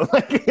see you.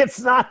 Like, it's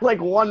not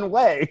like one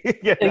way.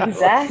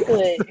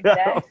 Exactly.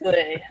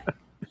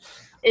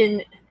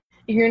 And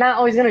you're not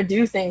always going to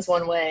do things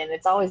one way, and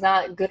it's always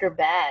not good or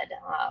bad.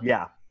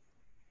 Yeah.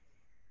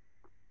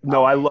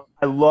 No, I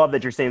love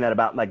that you're saying that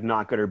about like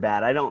not good or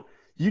bad.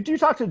 Do you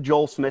talk to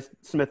Joel Smith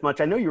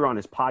much? I know you were on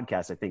his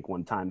podcast, I think,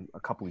 one time a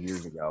couple of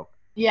years ago.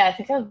 Yeah, I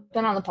think I've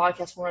been on the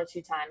podcast 1 or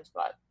 2 times,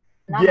 but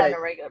not on a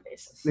regular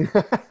basis.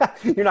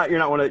 You're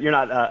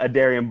not a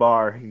Darian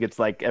Barr who gets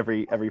like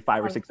every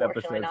 5 or 6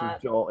 episodes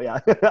with Joel. Yeah.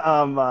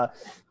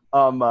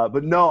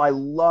 But no, I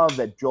love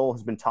that Joel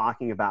has been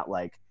talking about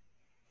like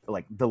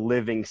the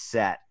living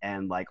set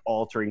and like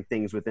altering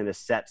things within a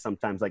set,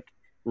 sometimes like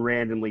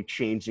randomly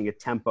changing a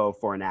tempo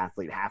for an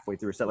athlete halfway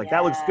through a set. Like,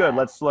 that looks good,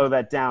 let's slow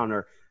that down.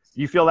 Or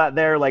you feel that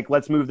there, like,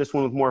 let's move this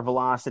one with more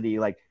velocity.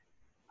 Like,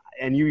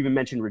 and you even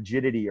mentioned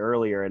rigidity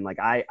earlier, and like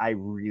I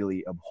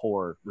really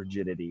abhor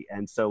rigidity.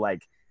 And so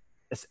like,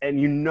 and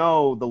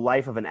the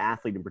life of an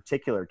athlete in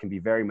particular can be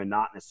very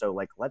monotonous. So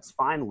like, let's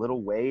find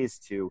little ways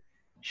to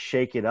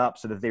shake it up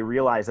so that they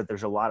realize that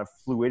there's a lot of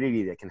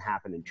fluidity that can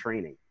happen in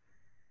training.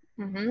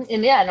 Mm-hmm.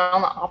 And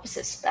on the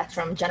opposite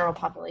spectrum, general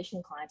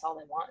population clients, all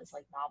they want is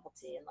like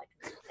novelty and like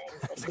new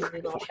things, like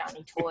new little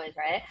shiny toys,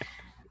 right?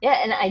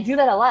 Yeah, and I do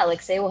that a lot.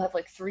 Like, say we'll have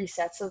like 3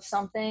 sets of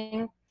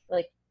something,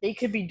 like they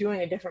could be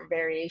doing a different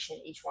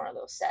variation each one of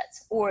those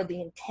sets, or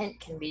the intent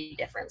can be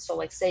different. So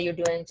like, say you're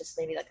doing just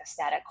maybe like a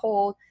static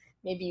hold,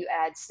 maybe you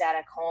add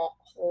static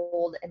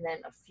hold and then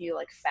a few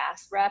like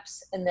fast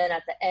reps, and then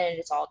at the end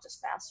it's all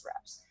just fast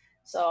reps.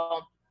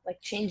 So like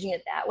changing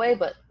it that way,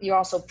 but you're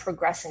also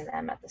progressing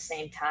them at the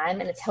same time,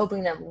 and it's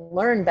helping them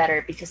learn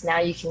better because now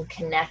you can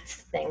connect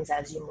things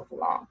as you move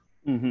along.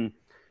 Mm-hmm.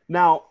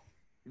 Now,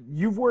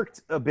 you've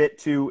worked a bit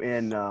too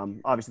in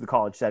obviously the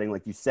college setting,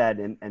 like you said,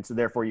 and so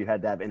therefore you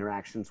had to have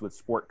interactions with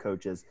sport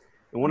coaches.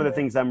 And one of the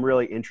things I'm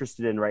really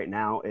interested in right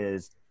now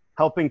is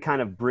helping kind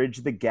of bridge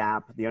the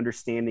gap, the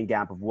understanding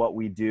gap of what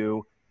we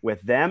do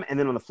with them, and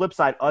then on the flip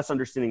side, us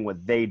understanding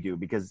what they do,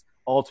 because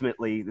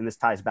ultimately, and this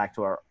ties back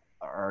to our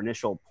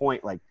initial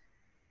point, like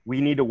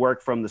we need to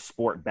work from the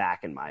sport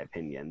back, in my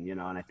opinion,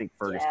 and I think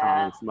Fergus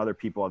Collins and some other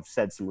people have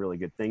said some really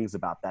good things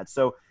about that.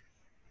 So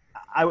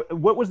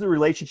what was the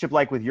relationship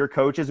like with your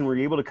coaches, and were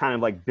you able to kind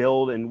of like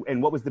build,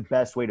 and what was the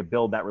best way to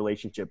build that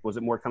relationship? Was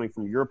it more coming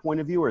from your point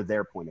of view or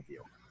their point of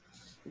view?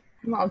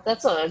 Well,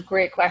 that's a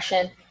great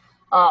question.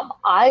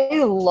 I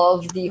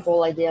love the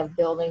whole idea of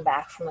building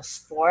back from the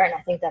sport, and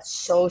I think that's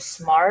so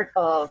smart.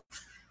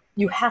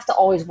 You have to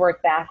always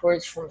work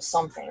backwards from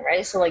something,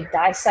 right? So like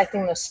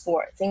dissecting the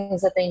sport, things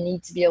that they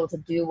need to be able to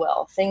do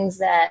well, things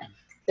that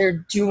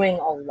they're doing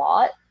a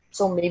lot,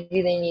 so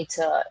maybe they need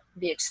to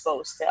be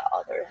exposed to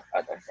other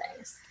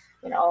things.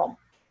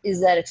 Is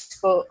that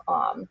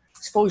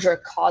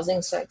exposure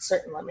causing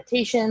certain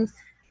limitations?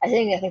 I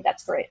think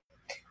that's great.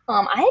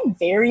 I had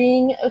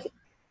varying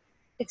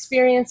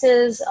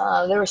experiences.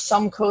 There were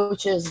some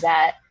coaches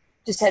that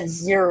just had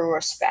zero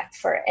respect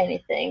for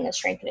anything a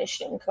strength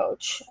conditioning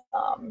coach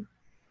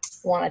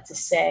wanted to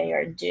say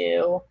or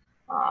do.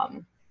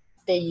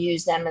 They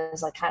used them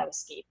as like kind of a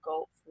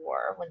scapegoat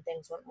for when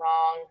things went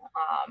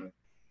wrong.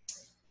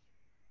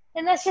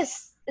 And it's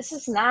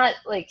just not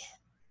like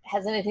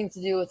has anything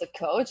to do with the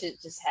coach.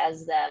 It just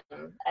has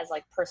them as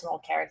like personal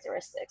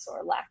characteristics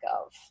or lack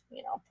of,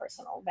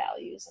 personal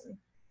values and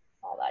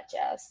all that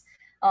jazz.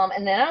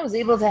 And then I was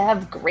able to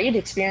have great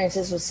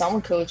experiences with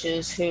some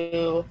coaches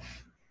who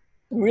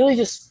really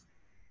just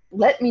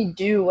let me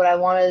do what I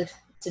wanted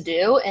to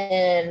do.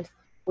 And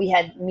we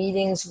had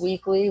meetings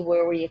weekly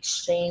where we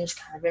exchanged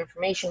kind of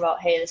information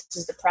about, hey, this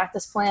is the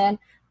practice plan.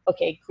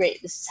 Okay,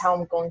 great. This is how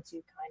I'm going to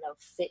kind of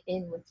fit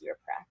in with your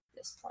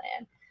practice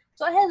plan.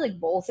 So I had like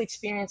both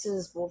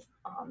experiences, both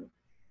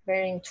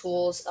varying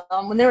tools.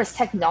 When there was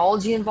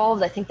technology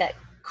involved, I think that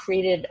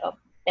created a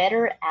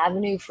better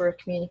avenue for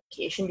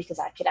communication, because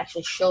I could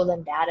actually show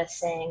them data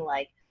saying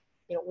like,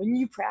 when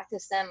you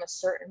practice them a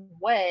certain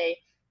way,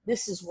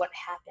 this is what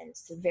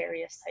happens to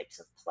various types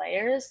of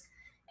players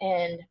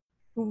and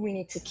who we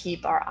need to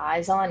keep our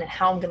eyes on and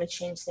how I'm going to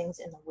change things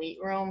in the weight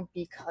room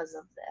because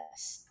of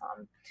this.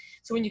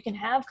 So when you can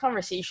have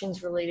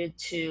conversations related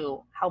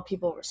to how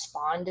people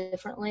respond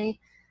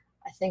differently,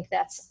 I think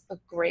that's a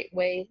great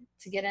way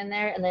to get in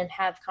there, and then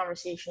have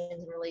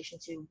conversations in relation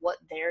to what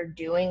they're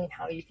doing and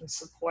how you can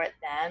support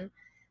them.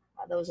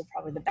 Those are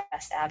probably the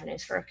best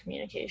avenues for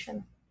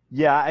communication.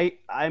 Yeah,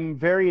 I'm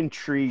very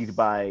intrigued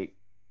by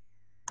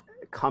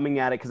coming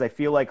at it, because I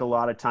feel like a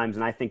lot of times,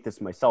 and I think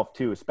this myself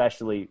too,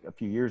 especially a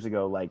few years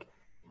ago, like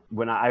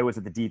when I was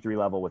at the D3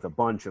 level with a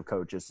bunch of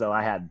coaches, so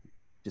I had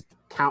just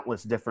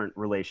countless different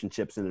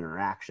relationships and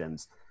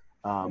interactions.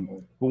 But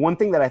one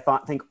thing that I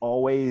think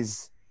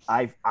always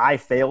I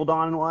failed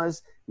on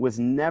was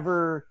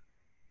never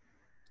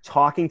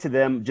talking to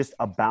them just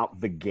about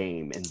the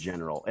game in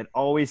general. It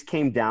always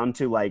came down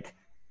to like,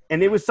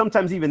 and it was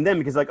sometimes even them,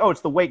 because like, oh,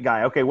 it's the weight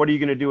guy. Okay, what are you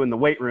going to do in the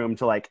weight room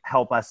to like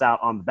help us out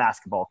on the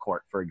basketball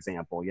court, for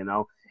example, you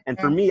know? And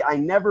for me, I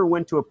never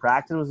went to a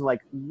practice and was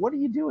like, what are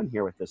you doing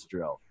here with this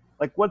drill?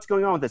 Like, what's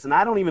going on with this? And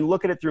I don't even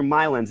look at it through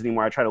my lens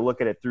anymore. I try to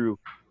look at it through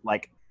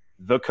like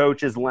the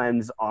coach's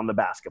lens on the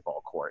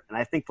basketball court. And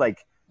I think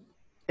like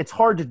it's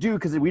hard to do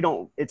because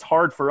it's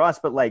hard for us,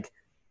 but like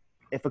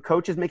if a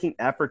coach is making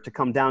effort to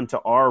come down to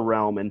our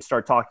realm and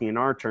start talking in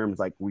our terms,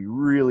 like we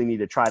really need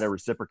to try to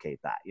reciprocate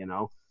that, you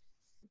know?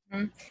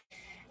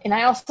 And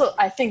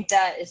I think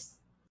that is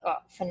a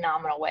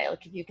phenomenal way.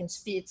 Like if you can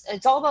speak,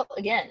 it's all about,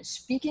 again,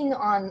 speaking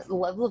on the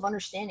level of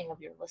understanding of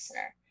your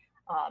listener.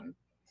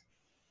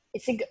 I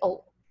think a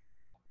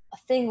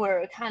thing where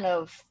it kind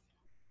of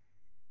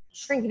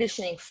strength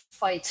conditioning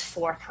fights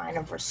for kind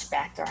of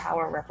respect or how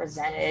we're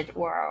represented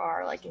or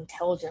our like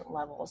intelligent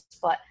levels.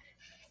 But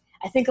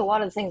I think a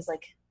lot of the things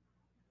like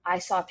I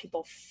saw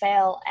people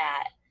fail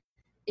at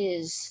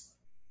is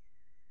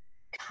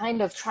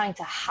kind of trying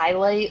to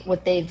highlight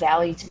what they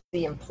value to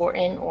be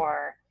important.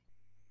 Or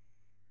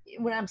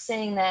when I'm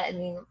saying that, I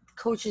mean,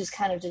 coaches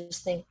kind of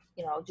just think,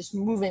 you know, just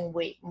moving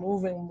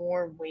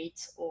more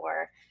weight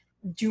or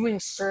doing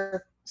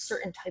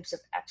certain types of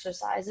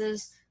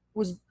exercises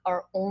was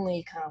our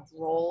only kind of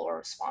role or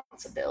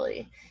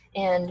responsibility.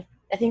 And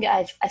I think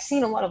I've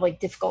seen a lot of like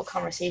difficult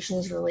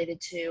conversations related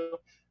to,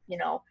 you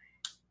know,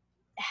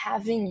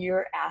 having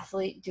your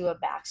athlete do a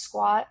back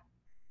squat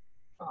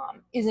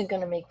isn't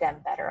going to make them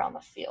better on the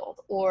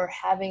field, or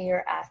having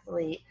your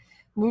athlete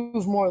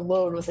move more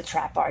load with a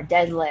trap bar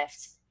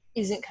deadlift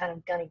isn't kind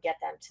of going to get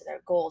them to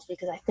their goals,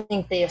 because I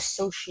think they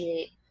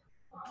associate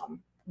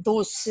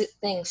those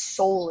things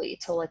solely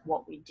to like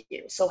what we do.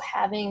 So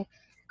having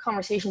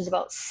conversations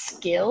about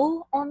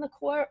skill on the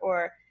court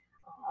or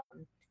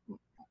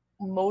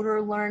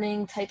motor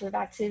learning type of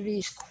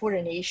activities,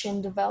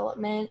 coordination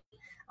development,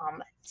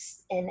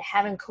 and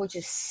having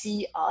coaches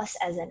see us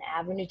as an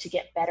avenue to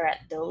get better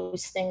at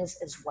those things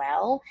as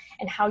well,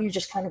 and how you're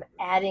just kind of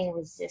adding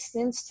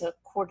resistance to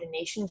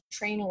coordination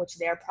training, which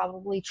they're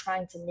probably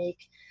trying to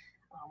make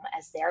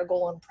as their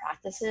goal in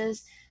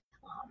practices.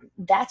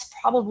 That's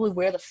probably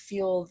where the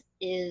field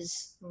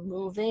is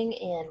moving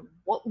and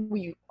what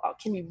we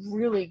can be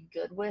really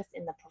good with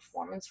in the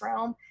performance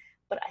realm.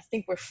 But I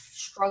think we're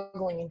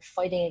struggling and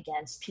fighting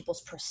against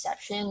people's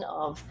perception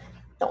of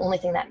the only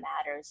thing that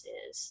matters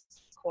is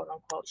quote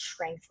unquote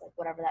strength, like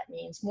whatever that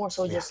means, more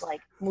so just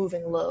like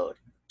moving load.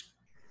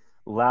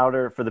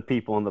 Louder for the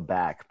people in the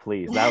back,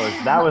 please.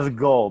 That was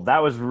gold.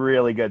 That was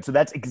really good. So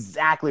that's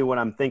exactly what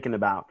I'm thinking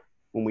about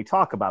when we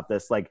talk about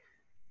this. Like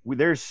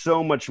there's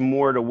so much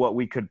more to what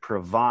we could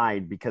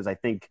provide, because I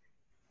think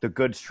the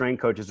good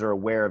strength coaches are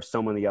aware of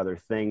so many other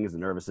things, the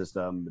nervous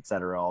system, et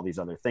cetera, all these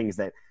other things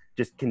that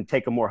just can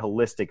take a more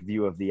holistic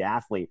view of the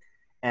athlete.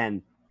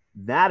 And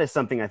that is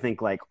something I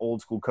think like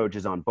old school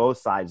coaches on both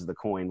sides of the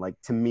coin, like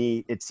to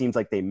me, it seems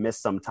like they miss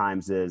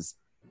sometimes is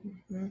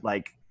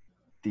like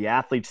the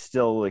athlete's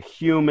still a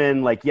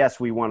human. Like, yes,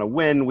 we want to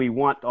win. We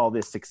want all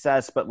this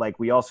success, but like,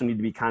 we also need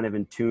to be kind of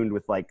in tune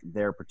with like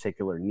their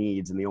particular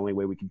needs. And the only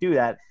way we can do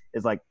that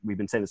is like we've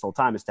been saying this whole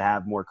time, is to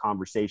have more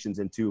conversations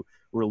and to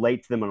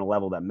relate to them on a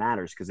level that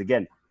matters. Cause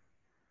again,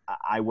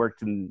 I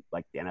worked in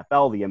like the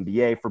NFL, the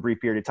NBA for a brief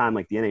period of time,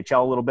 like the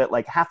NHL a little bit.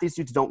 Like half these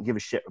dudes don't give a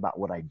shit about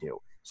what I do.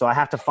 So I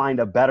have to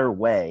find a better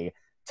way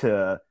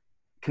to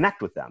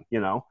connect with them, you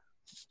know?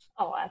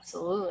 Oh,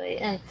 absolutely.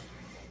 And,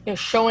 you know,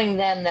 showing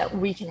them that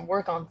we can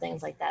work on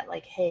things like that.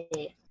 Like,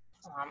 hey,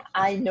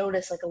 I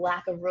notice like a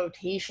lack of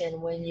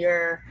rotation when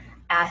your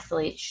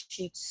athlete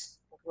shoots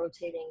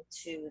rotating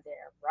to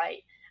their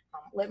right.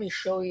 Let me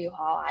show you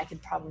how I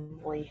could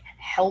probably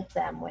help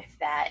them with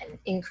that and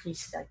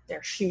increase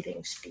their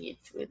shooting speed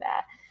through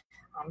that.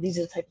 These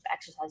are the type of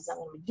exercises I'm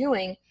going to be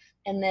doing.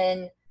 And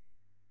then,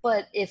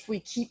 but if we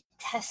keep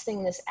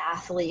testing this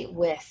athlete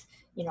with,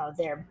 you know,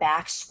 their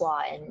back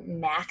squat and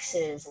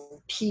maxes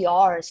and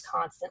PRs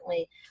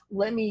constantly,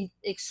 let me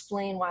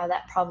explain why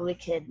that probably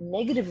could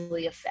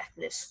negatively affect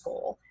this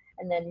goal.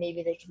 And then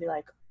maybe they could be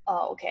like,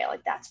 oh, okay,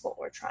 like that's what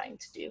we're trying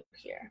to do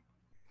here.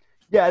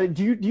 Yeah.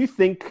 Do you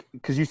think,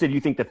 because you said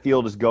you think the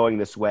field is going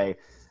this way,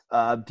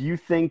 do you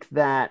think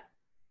that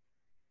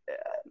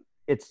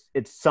it's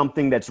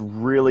something that's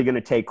really going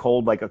to take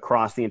hold like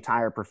across the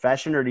entire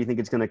profession, or do you think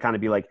it's going to kind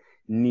of be like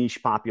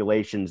niche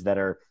populations that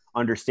are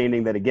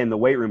understanding that, again, the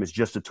weight room is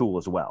just a tool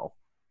as well,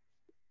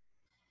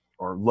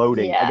 or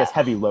loading, I guess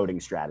heavy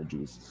loading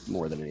strategies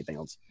more than anything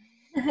else?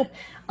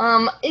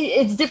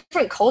 It's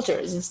different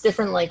cultures. It's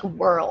different like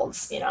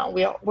worlds, you know,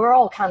 we're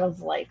all kind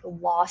of like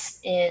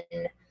lost in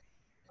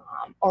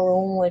our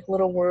own like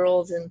little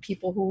worlds and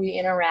people who we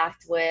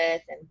interact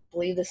with and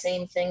believe the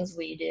same things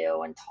we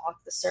do and talk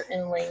the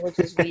certain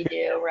languages we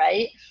do,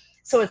 right?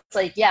 So it's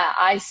like, yeah,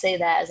 I say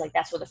that as like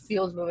that's where the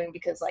field's moving,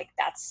 because like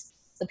that's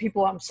the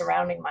people I'm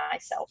surrounding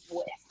myself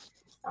with,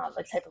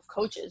 the type of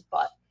coaches.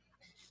 But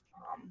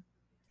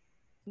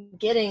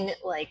getting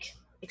like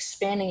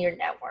expanding your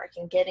network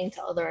and getting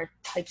to other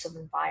types of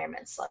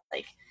environments,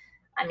 like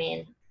I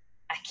mean,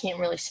 I can't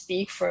really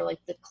speak for like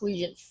the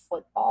collegiate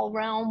football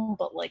realm,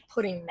 but like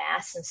putting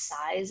mass and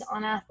size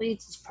on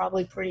athletes is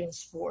probably pretty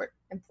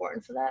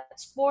important for that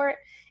sport.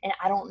 And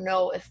I don't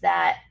know if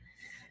that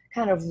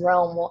kind of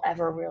realm will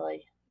ever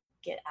really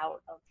get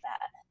out of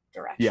that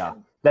direction. Yeah,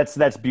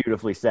 that's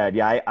beautifully said.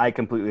 Yeah, I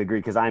completely agree,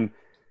 because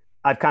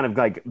I've kind of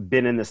like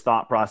been in this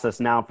thought process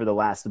now for the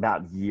last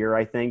about year,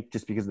 I think,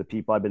 just because of the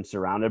people I've been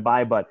surrounded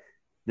by. But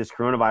this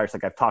coronavirus,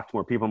 like I've talked to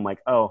more people, I'm like,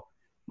 oh,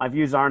 my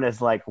views aren't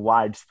as like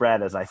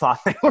widespread as I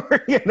thought they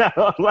were,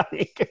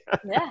 like.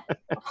 Yeah,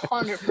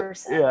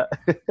 100%. Yeah.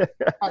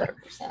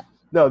 100%.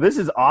 No, this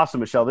is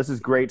awesome, Michelle. This is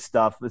great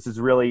stuff. This is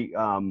really,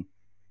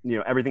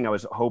 everything I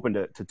was hoping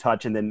to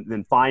touch. And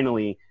then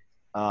finally,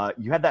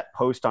 you had that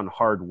post on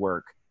hard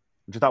work,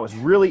 which I thought was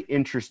really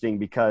interesting,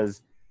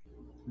 because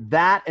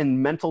that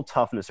and mental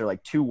toughness are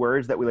like two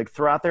words that we like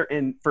throw out there,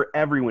 and for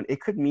everyone,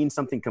 it could mean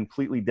something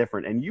completely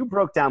different. And you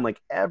broke down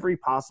like every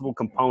possible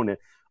component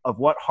of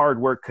what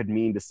hard work could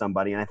mean to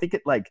somebody. And I think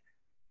it like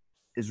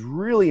is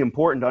really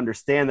important to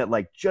understand that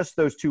like just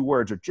those two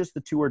words, or just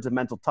the two words of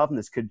mental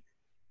toughness, could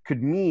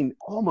mean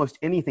almost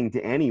anything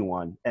to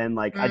anyone. And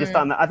like, I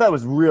thought it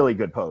was really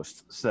good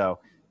post. So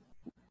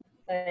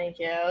thank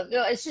you.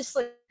 No, it's just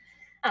like,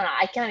 I don't know,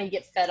 I kind of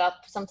get fed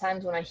up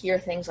sometimes when I hear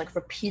things like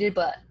repeated,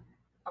 but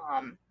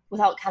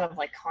without kind of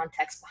like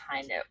context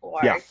behind it,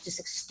 or just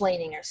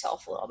explaining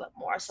yourself a little bit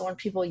more. So when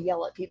people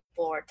yell at people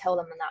or tell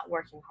them they're not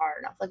working hard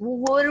enough, like, well,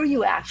 what are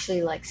you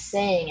actually like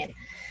saying? And,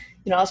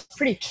 I was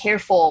pretty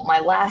careful my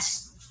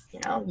last,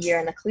 year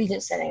in the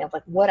collegiate setting of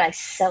like what I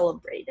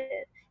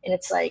celebrated. And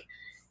it's like,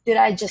 did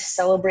I just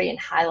celebrate and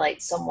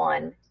highlight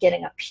someone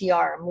getting a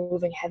PR,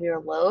 moving heavier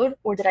load?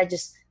 Or did I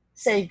just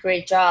say,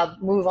 great job,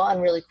 move on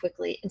really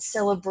quickly, and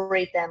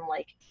celebrate them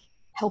like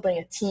helping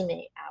a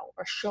teammate out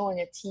or showing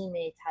a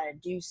teammate how to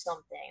do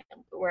something,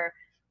 where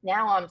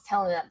now I'm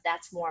telling them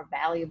that's more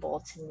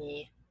valuable to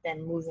me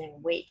than moving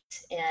weight.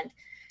 And,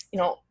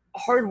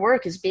 hard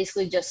work is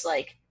basically just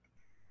like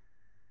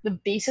the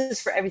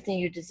basis for everything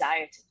you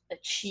desire to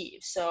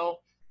achieve. So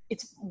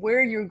it's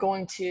where you're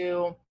going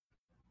to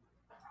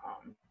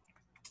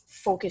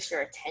focus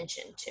your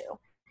attention to.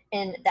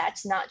 And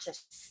that's not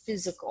just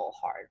physical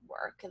hard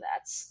work.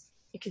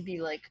 It could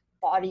be like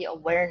body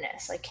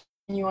awareness. Like,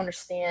 can you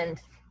understand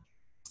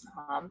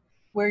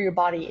where your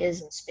body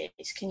is in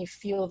space? Can you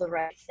feel the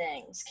right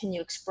things? Can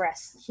you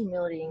express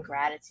humility and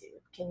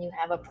gratitude? Can you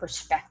have a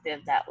perspective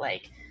that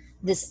like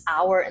this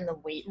hour in the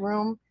weight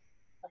room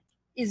like,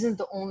 isn't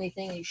the only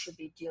thing you should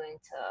be doing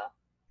to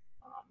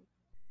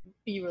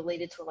be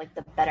related to like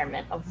the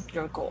betterment of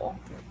your goal?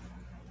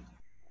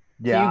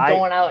 Yeah, so you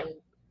going out and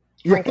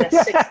drinking a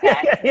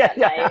six-pack that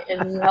night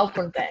and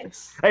helping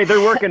things. Hey,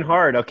 they're working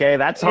hard, okay?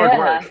 That's hard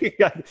work.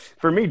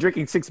 For me,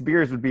 drinking 6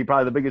 beers would be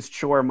probably the biggest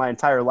chore of my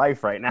entire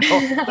life right now.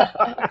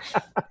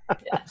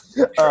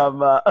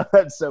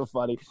 That's so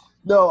funny.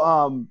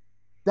 No,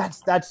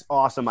 that's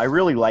awesome. I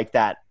really like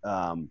that,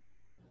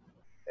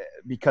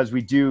 because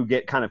we do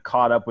get kind of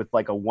caught up with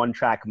like a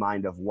one-track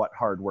mind of what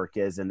hard work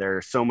is, and there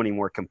are so many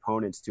more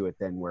components to it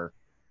than we're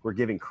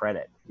giving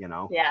credit,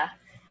 Yeah.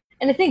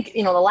 And I think,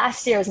 the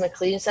last year I was in the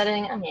collegiate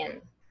setting, I mean,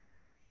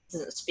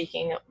 this isn't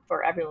speaking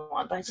for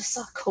everyone, but I just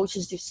saw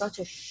coaches do such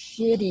a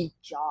shitty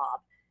job.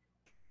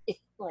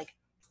 Like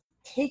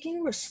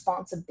taking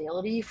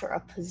responsibility for a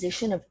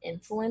position of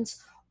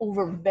influence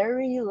over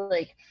very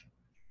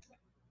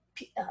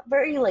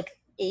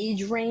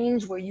age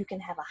range where you can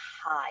have a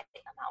high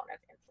amount of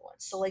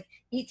influence. So like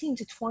 18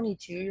 to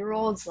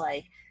 22-year-olds,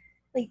 like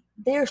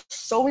they're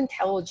so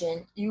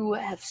intelligent. You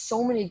have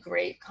so many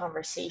great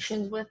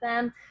conversations with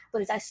them,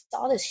 but as I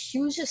saw this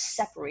huge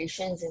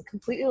separations and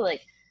completely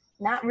like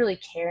not really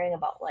caring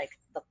about like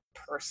the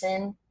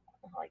person,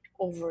 like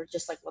over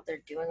just like what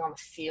they're doing on the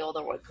field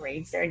or what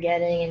grades they're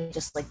getting, and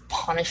just like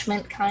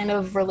punishment kind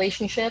of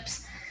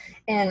relationships.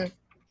 And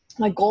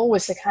my goal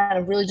was to kind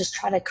of really just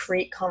try to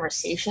create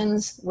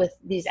conversations with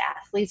these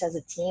athletes as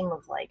a team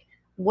of like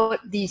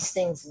what these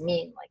things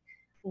mean. Like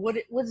what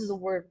does the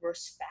word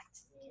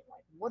respect mean?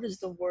 Like what does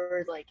the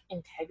word like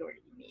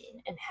integrity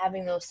mean? And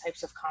having those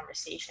types of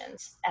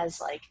conversations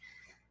as like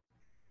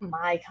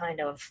my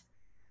kind of,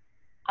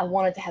 I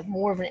wanted to have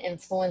more of an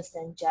influence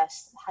than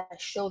just how to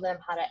show them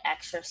how to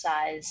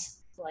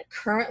exercise like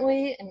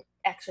currently, and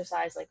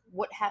exercise like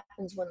what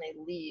happens when they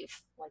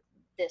leave like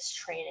this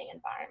training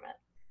environment.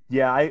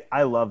 Yeah,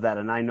 I love that.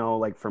 And I know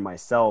like for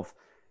myself,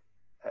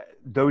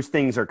 those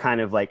things are kind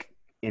of like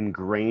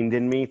ingrained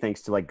in me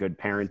thanks to like good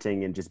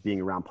parenting and just being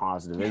around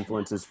positive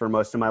influences for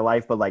most of my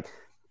life. But like,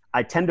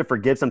 I tend to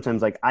forget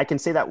sometimes, like I can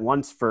say that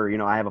once for,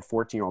 I have a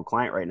 14-year-old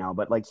client right now,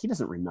 but like he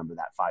doesn't remember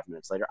that 5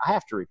 minutes later. I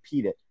have to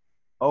repeat it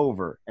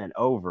over and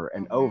over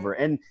and over,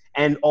 and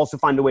also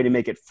find a way to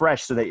make it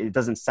fresh so that it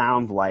doesn't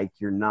sound like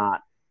you're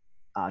not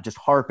just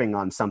harping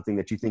on something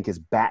that you think is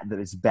bad,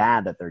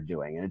 that they're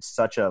doing. And it's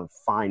such a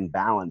fine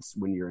balance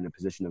when you're in a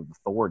position of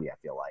authority, I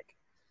feel like.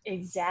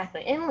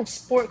 Exactly. And like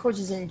sport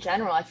coaches in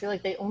general, I feel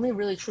like they only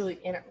really truly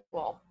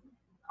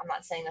I'm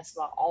not saying this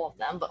about all of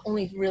them, but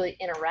only really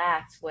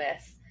interact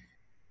with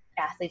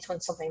athletes when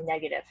something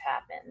negative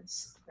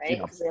happens, right?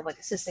 Because they have like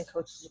assistant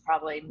coaches who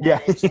probably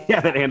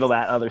that handle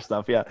that other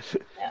stuff.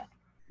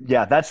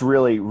 Yeah, that's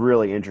really,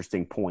 really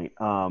interesting point.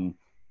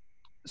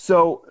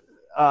 So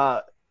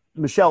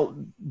Michelle,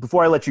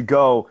 before I let you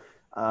go,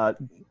 I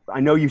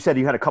know you said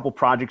you had a couple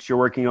projects you're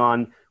working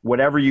on.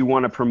 Whatever you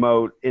want to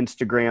promote,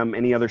 Instagram,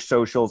 any other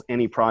socials,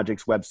 any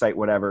projects, website,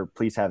 whatever,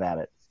 please have at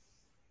it.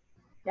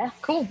 Yeah,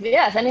 cool.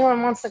 Yeah, if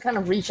anyone wants to kind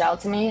of reach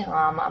out to me,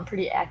 I'm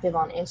pretty active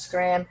on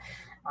Instagram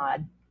at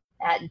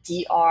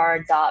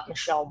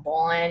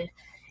dr.michellebolland.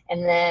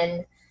 And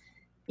then,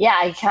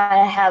 I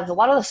kind of have a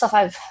lot of the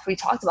stuff we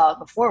talked about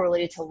before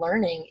related to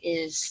learning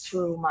is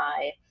through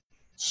my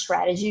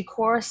strategy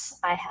course.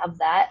 I have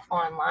that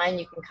online.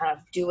 You can kind of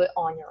do it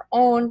on your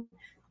own,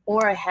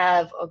 or I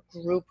have a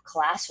group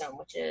classroom,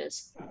 which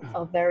is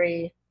a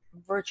very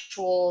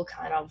virtual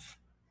kind of,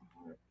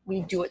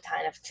 we do it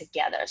kind of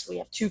together. So we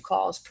have 2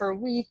 calls per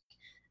week,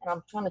 and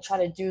I'm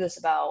trying to do this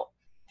about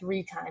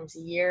 3 times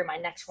a year. My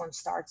next one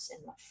starts in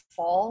the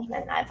fall,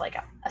 and I have like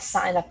a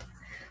sign up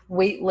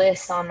wait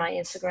list on my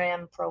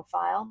Instagram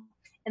profile.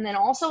 And then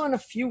also in a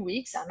few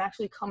weeks, I'm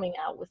actually coming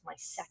out with my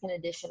 2nd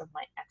edition of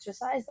my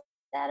exercise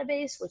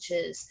database, which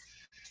is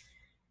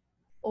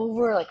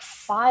over like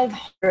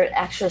 500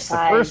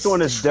 exercise. The first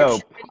one is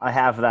dope. I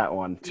have that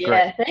one. It's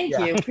great. Thank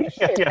you.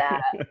 Appreciate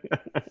that.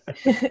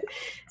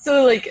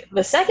 So like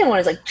the second one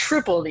is like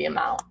triple the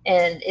amount,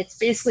 and it's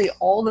basically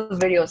all the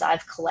videos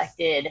I've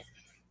collected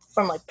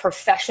from like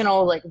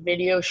professional like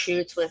video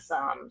shoots with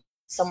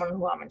someone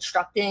who I'm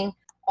instructing,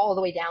 all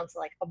the way down to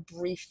like a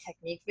brief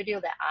technique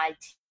video that I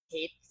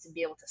tape to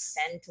be able to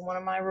send to one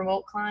of my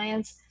remote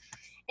clients.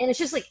 And it's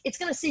just like, it's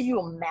going to save you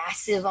a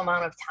massive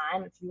amount of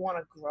time if you want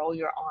to grow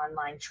your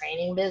online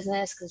training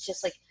business. Because it's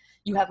just like,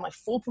 you have my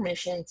full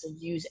permission to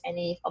use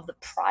any of the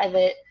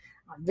private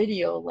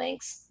video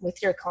links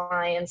with your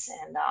clients.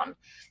 And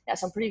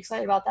so I'm pretty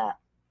excited about that.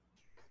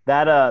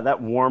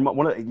 That warm up,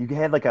 you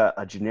had like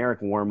a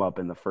generic warm up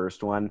in the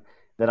first one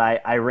that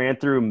I ran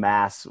through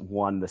Mass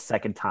 1 the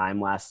second time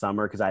last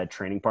summer because I had a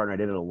training partner. I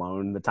did it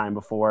alone the time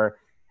before.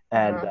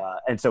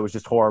 And so it was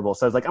just horrible.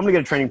 So I was like, I'm gonna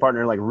get a training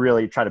partner and like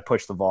really try to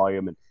push the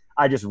volume. And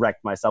I just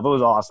wrecked myself. It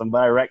was awesome,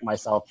 but I wrecked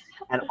myself.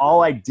 And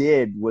all I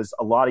did was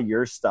a lot of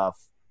your stuff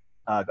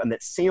and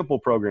that sample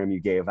program you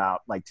gave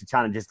out, like to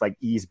kind of just like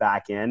ease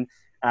back in.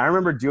 And I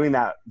remember doing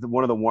that,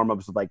 one of the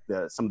warm-ups with like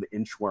some of the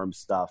inchworm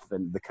stuff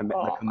and the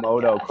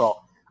Komodo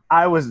crawl.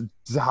 I was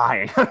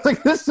dying. I was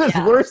like, this is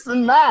worse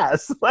than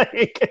Mass.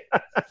 Like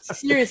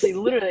seriously,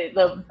 literally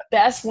the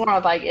best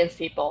warm-up I give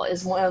people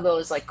is one of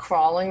those like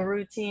crawling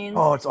routines.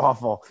 Oh, it's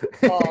awful.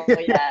 Oh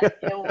yeah.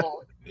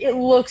 It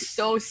looks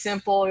so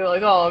simple. You're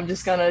like, oh, I'm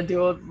just gonna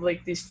do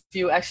like these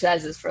few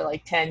exercises for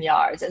like 10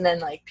 yards. And then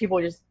like people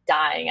are just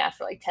dying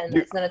after like 10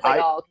 minutes. And then it's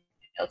like,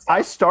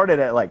 I started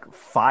at like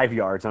 5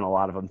 yards on a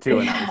lot of them too,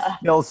 and I was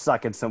still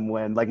sucking some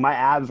wind. Like my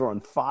abs were on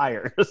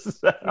fire.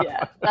 So.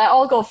 Yeah,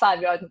 I'll go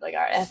 5 yards and be like,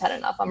 all right, I've had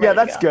enough. I'm ready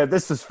that's to go. Good.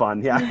 This is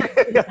fun. Yeah,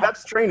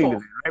 that's training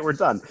today, right? We're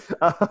done.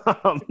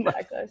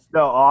 Exactly.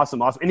 No,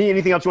 awesome.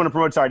 Anything else you want to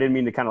promote? Sorry, I didn't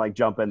mean to kind of like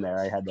jump in there.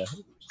 I had to.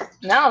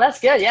 No, that's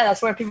good. Yeah,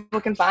 that's where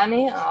people can find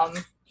me.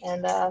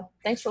 And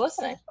thanks for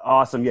listening.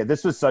 Awesome. Yeah,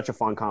 this was such a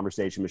fun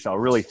conversation, Michelle.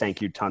 Really,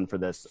 thank you a ton for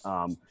this.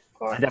 I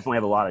definitely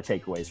have a lot of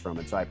takeaways from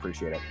it, so I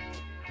appreciate it.